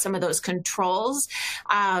thinking about some of those controls.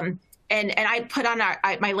 And I put on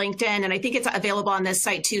my LinkedIn, and I think it's available on this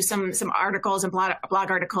site too, some articles and blog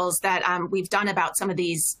articles that we've done about some of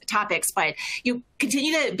these topics. But you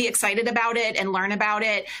continue to be excited about it and learn about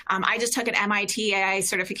it. I just took an MIT AI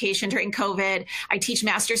certification during COVID. I teach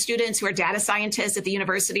master students who are data scientists at the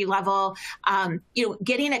university level.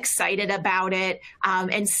 Getting excited about it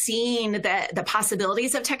and seeing the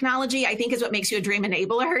possibilities of technology, I think, is what makes you a dream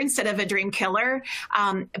enabler instead of a dream killer.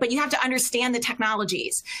 But you have to understand the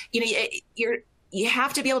technologies. You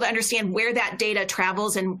have to be able to understand where that data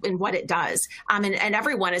travels and what it does. And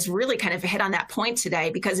everyone has really kind of hit on that point today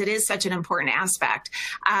because it is such an important aspect.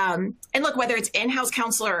 And look, whether it's in-house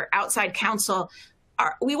counsel or outside counsel,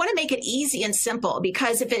 we want to make it easy and simple,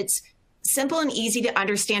 because if it's simple and easy to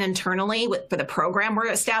understand internally for the program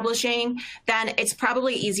we're establishing, then it's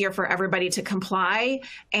probably easier for everybody to comply.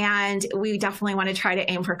 And we definitely want to try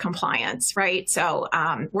to aim for compliance, right? So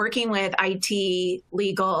working with IT,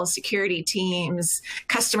 legal, security teams,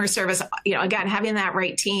 customer service, again, having that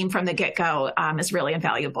right team from the get-go is really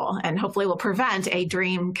invaluable, and hopefully will prevent a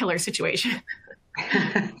dream killer situation.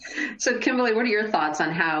 So Kimberly, what are your thoughts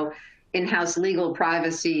on how in-house legal,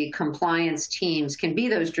 privacy, compliance teams can be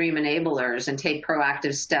those dream enablers and take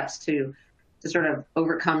proactive steps to sort of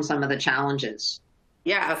overcome some of the challenges?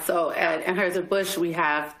 Yeah, so at Anheuser-Busch, we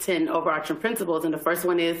have 10 overarching principles, and the first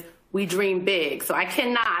one is we dream big. So I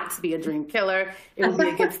cannot be a dream killer. It would be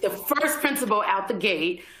against the first principle out the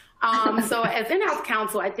gate. So as in-house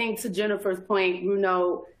counsel, I think to Jennifer's point,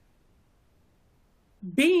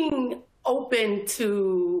 being open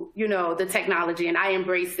to, the technology, and I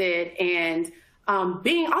embrace it, and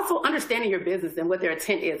being also understanding your business and what their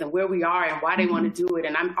intent is and where we are and why they want to do it.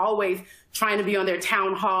 And I'm always trying to be on their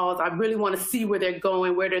town halls. I really want to see where they're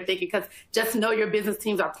going, where they're thinking, because just know your business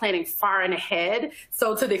teams are planning far and ahead.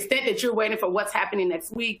 So to the extent that you're waiting for what's happening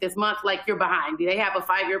next week, this month, like, you're behind. They have a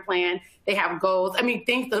 5-year plan. They have goals. I mean,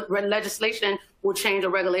 the legislation will change or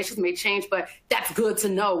regulations may change, but that's good to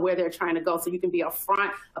know where they're trying to go, so you can be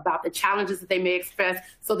upfront about the challenges that they may express,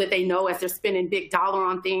 so that they know as they're spending big dollar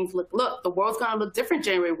on things, look, the world's going to look different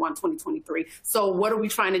January 1, 2023. So what are we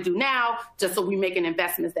trying to do now, just so we make an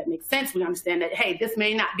investments that make sense? We understand that, hey, this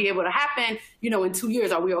may not be able to happen, in 2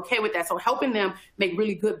 years. Are we okay with that? So helping them make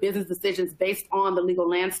really good business decisions based on the legal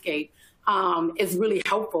landscape. is really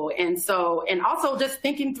helpful. And also just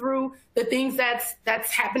thinking through the things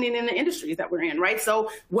that's happening in the industries that we're in, right? So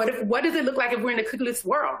what does it look like if we're in a cookieless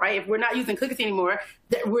world, right? If we're not using cookies anymore,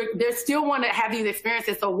 they still want to have these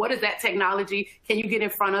experiences. So what is that technology? Can you get in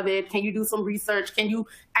front of it? Can you do some research? Can you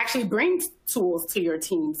actually bring tools to your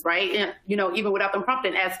teams, right? And, even without them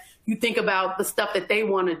prompting, as you think about the stuff that they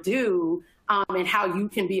want to do, and how you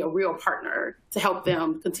can be a real partner to help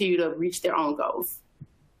them continue to reach their own goals.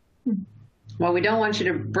 Well, we don't want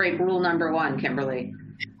you to break rule number 1, Kimberly.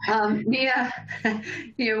 Nia,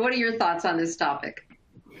 what are your thoughts on this topic?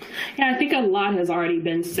 Yeah, I think a lot has already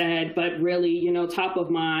been said, but really, top of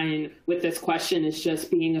mind with this question is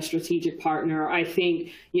just being a strategic partner. I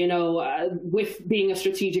think, with being a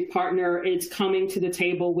strategic partner, it's coming to the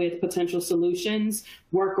table with potential solutions,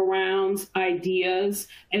 workarounds, ideas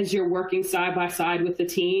as you're working side by side with the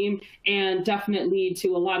team, and definitely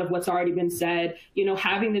to a lot of what's already been said,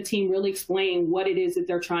 having the team really explain what it is that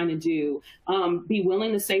they're trying to do. Be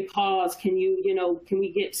willing to say, pause, can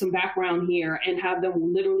we get some background here, and have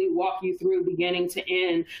them literally walk you through beginning to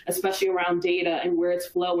end, especially around data and where it's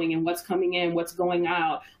flowing and what's coming in, what's going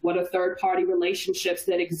out, what are third-party relationships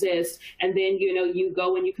that exist. And then, you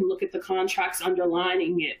go and you can look at the contracts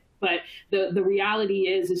underlining it. But the reality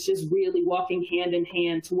is, it's just really walking hand in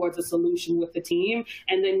hand towards a solution with the team,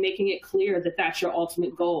 and then making it clear that that's your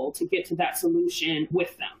ultimate goal, to get to that solution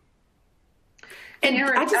with them. And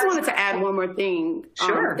I just wanted to add one more thing.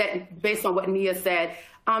 Sure. That based on what Nia said,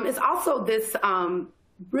 is also this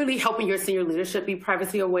really helping your senior leadership be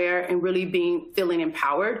privacy aware and really feeling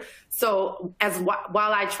empowered. So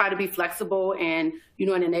while I try to be flexible and, an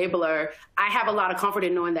enabler, I have a lot of comfort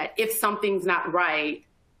in knowing that if something's not right,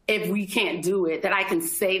 if we can't do it, that I can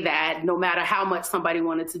say that no matter how much somebody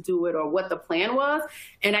wanted to do it or what the plan was.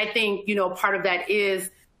 And I think, part of that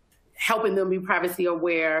is helping them be privacy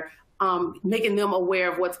aware, making them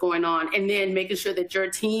aware of what's going on, and then making sure that your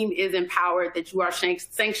team is empowered, that you are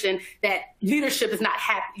sanctioned, that leadership is not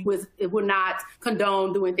happy with, it will not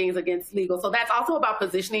condone doing things against legal. So that's also about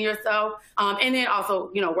positioning yourself, and then also,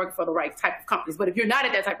 work for the right type of companies. But if you're not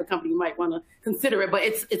at that type of company, you might want to consider it. But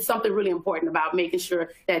it's something really important about making sure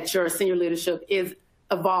that your senior leadership is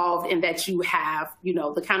evolved and that you have,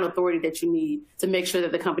 the kind of authority that you need to make sure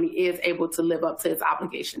that the company is able to live up to its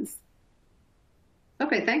obligations.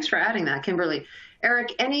 Okay, thanks for adding that, Kimberly.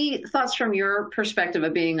 Eric, any thoughts from your perspective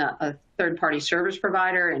of being a third-party service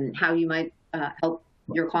provider and how you might help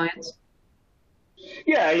your clients?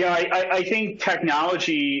 Yeah, I think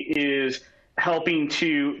technology is helping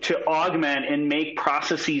to augment and make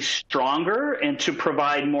processes stronger and to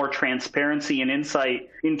provide more transparency and insight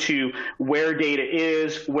into where data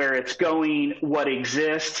is, where it's going, what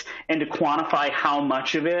exists, and to quantify how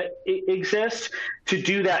much of it exists. To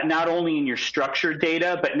do that not only in your structured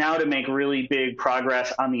data, but now to make really big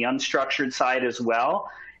progress on the unstructured side as well.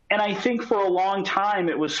 And I think for a long time,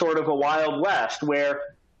 it was sort of a Wild West where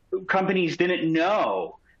companies didn't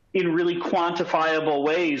know in really quantifiable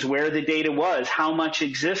ways where the data was, how much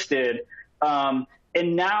existed. And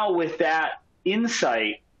now with that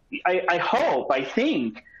insight, I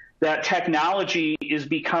think that technology is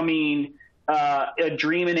becoming a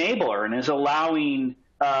dream enabler and is allowing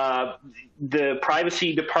the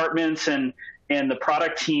privacy departments and the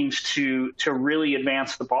product teams to really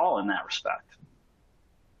advance the ball in that respect.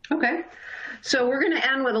 Okay. So we're going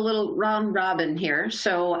to end with a little round robin here.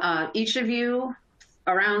 So each of you,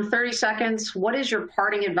 around 30 seconds, what is your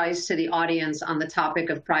parting advice to the audience on the topic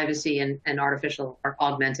of privacy and artificial or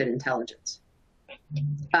augmented intelligence?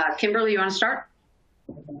 Kimberly, you want to start?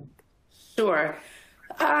 Sure.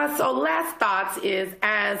 So last thoughts is,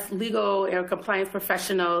 as legal and compliance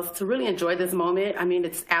professionals, to really enjoy this moment. I mean,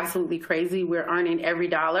 it's absolutely crazy. We're earning every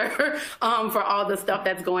dollar for all the stuff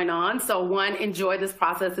that's going on. So one, enjoy this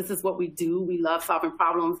process. This is what we do. We love solving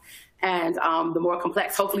problems. And the more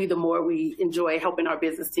complex, hopefully, the more we enjoy helping our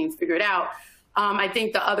business teams figure it out. I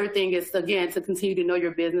think the other thing is, again, to continue to know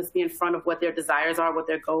your business, be in front of what their desires are, what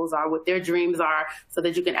their goals are, what their dreams are, so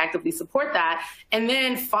that you can actively support that. And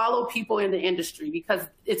then follow people in the industry, because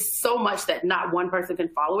it's so much that not one person can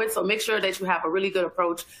follow it. So make sure that you have a really good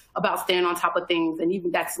approach about staying on top of things. And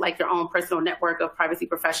even that's like your own personal network of privacy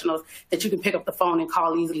professionals that you can pick up the phone and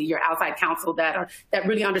call easily, your outside counsel that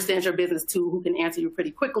really understands your business too, who can answer you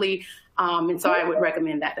pretty quickly. And so I would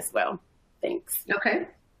recommend that as well. Thanks. Okay.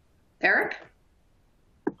 Eric?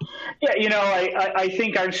 Yeah, I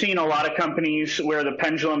think I've seen a lot of companies where the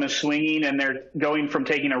pendulum is swinging and they're going from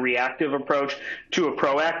taking a reactive approach to a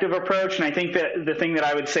proactive approach. And I think that the thing that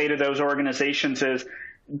I would say to those organizations is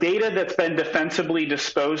data that's been defensively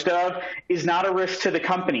disposed of is not a risk to the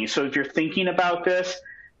company. So if you're thinking about this,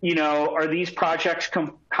 Are these projects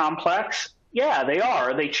complex? Yeah, they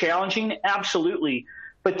are. Are they challenging? Absolutely.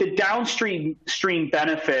 But the downstream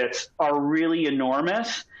benefits are really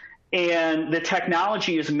enormous. And the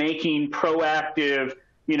technology is making proactive,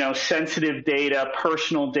 sensitive data,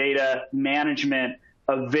 personal data management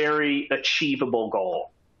a very achievable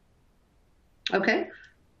goal. Okay.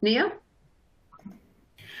 Nia?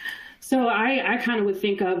 So I kind of would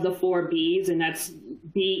think of the 4 Bs, and that's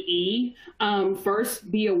BE.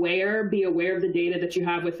 First, be aware of the data that you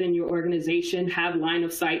have within your organization, have line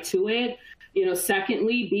of sight to it.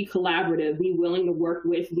 Secondly, be collaborative, be willing to work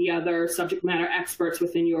with the other subject matter experts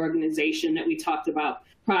within your organization that we talked about,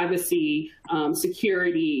 privacy,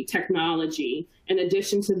 security, technology. In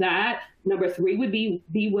addition to that, number 3 would be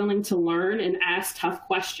willing to learn and ask tough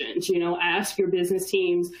questions. Ask your business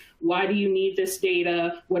teams, why do you need this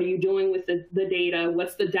data? What are you doing with the data?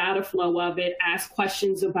 What's the data flow of it? Ask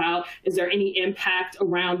questions about, is there any impact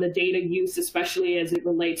around the data use, especially as it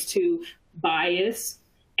relates to bias?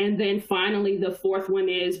 And then finally, the 4th one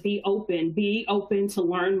is be open to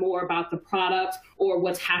learn more about the product or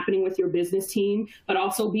what's happening with your business team, but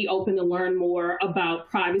also be open to learn more about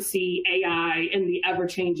privacy, AI, and the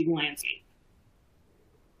ever-changing landscape.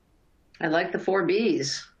 I like the 4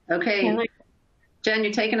 Bs. Okay. Jen,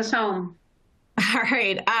 you're taking us home. All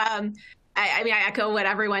right. I echo what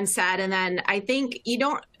everyone said. And then I think you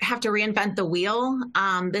don't have to reinvent the wheel.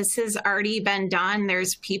 This has already been done.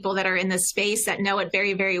 There's people that are in this space that know it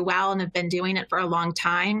very, very well and have been doing it for a long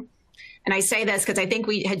time. And I say this because I think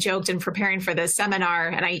we had joked in preparing for this seminar,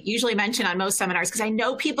 and I usually mention on most seminars because I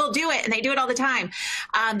know people do it and they do it all the time.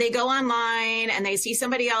 They go online and they see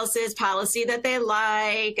somebody else's policy that they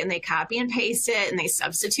like and they copy and paste it and they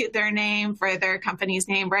substitute their name for their company's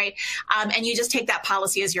name, right? And you just take that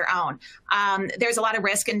policy as your own. There's a lot of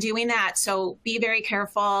risk in doing that. So be very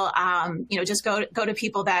careful. Just go to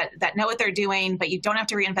people that know what they're doing, but you don't have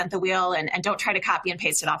to reinvent the wheel, and don't try to copy and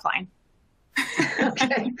paste it offline.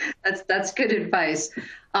 Okay, that's good advice.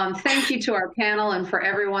 Thank you to our panel and for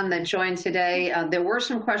everyone that joined today. There were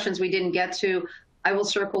some questions we didn't get to. I will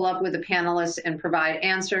circle up with the panelists and provide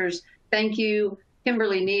answers. Thank you,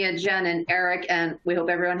 Kimberly, Nia, Jen, and Eric, and we hope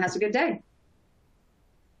everyone has a good day.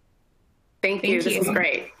 Thank you. This was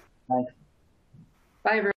great. Bye,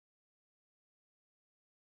 everyone.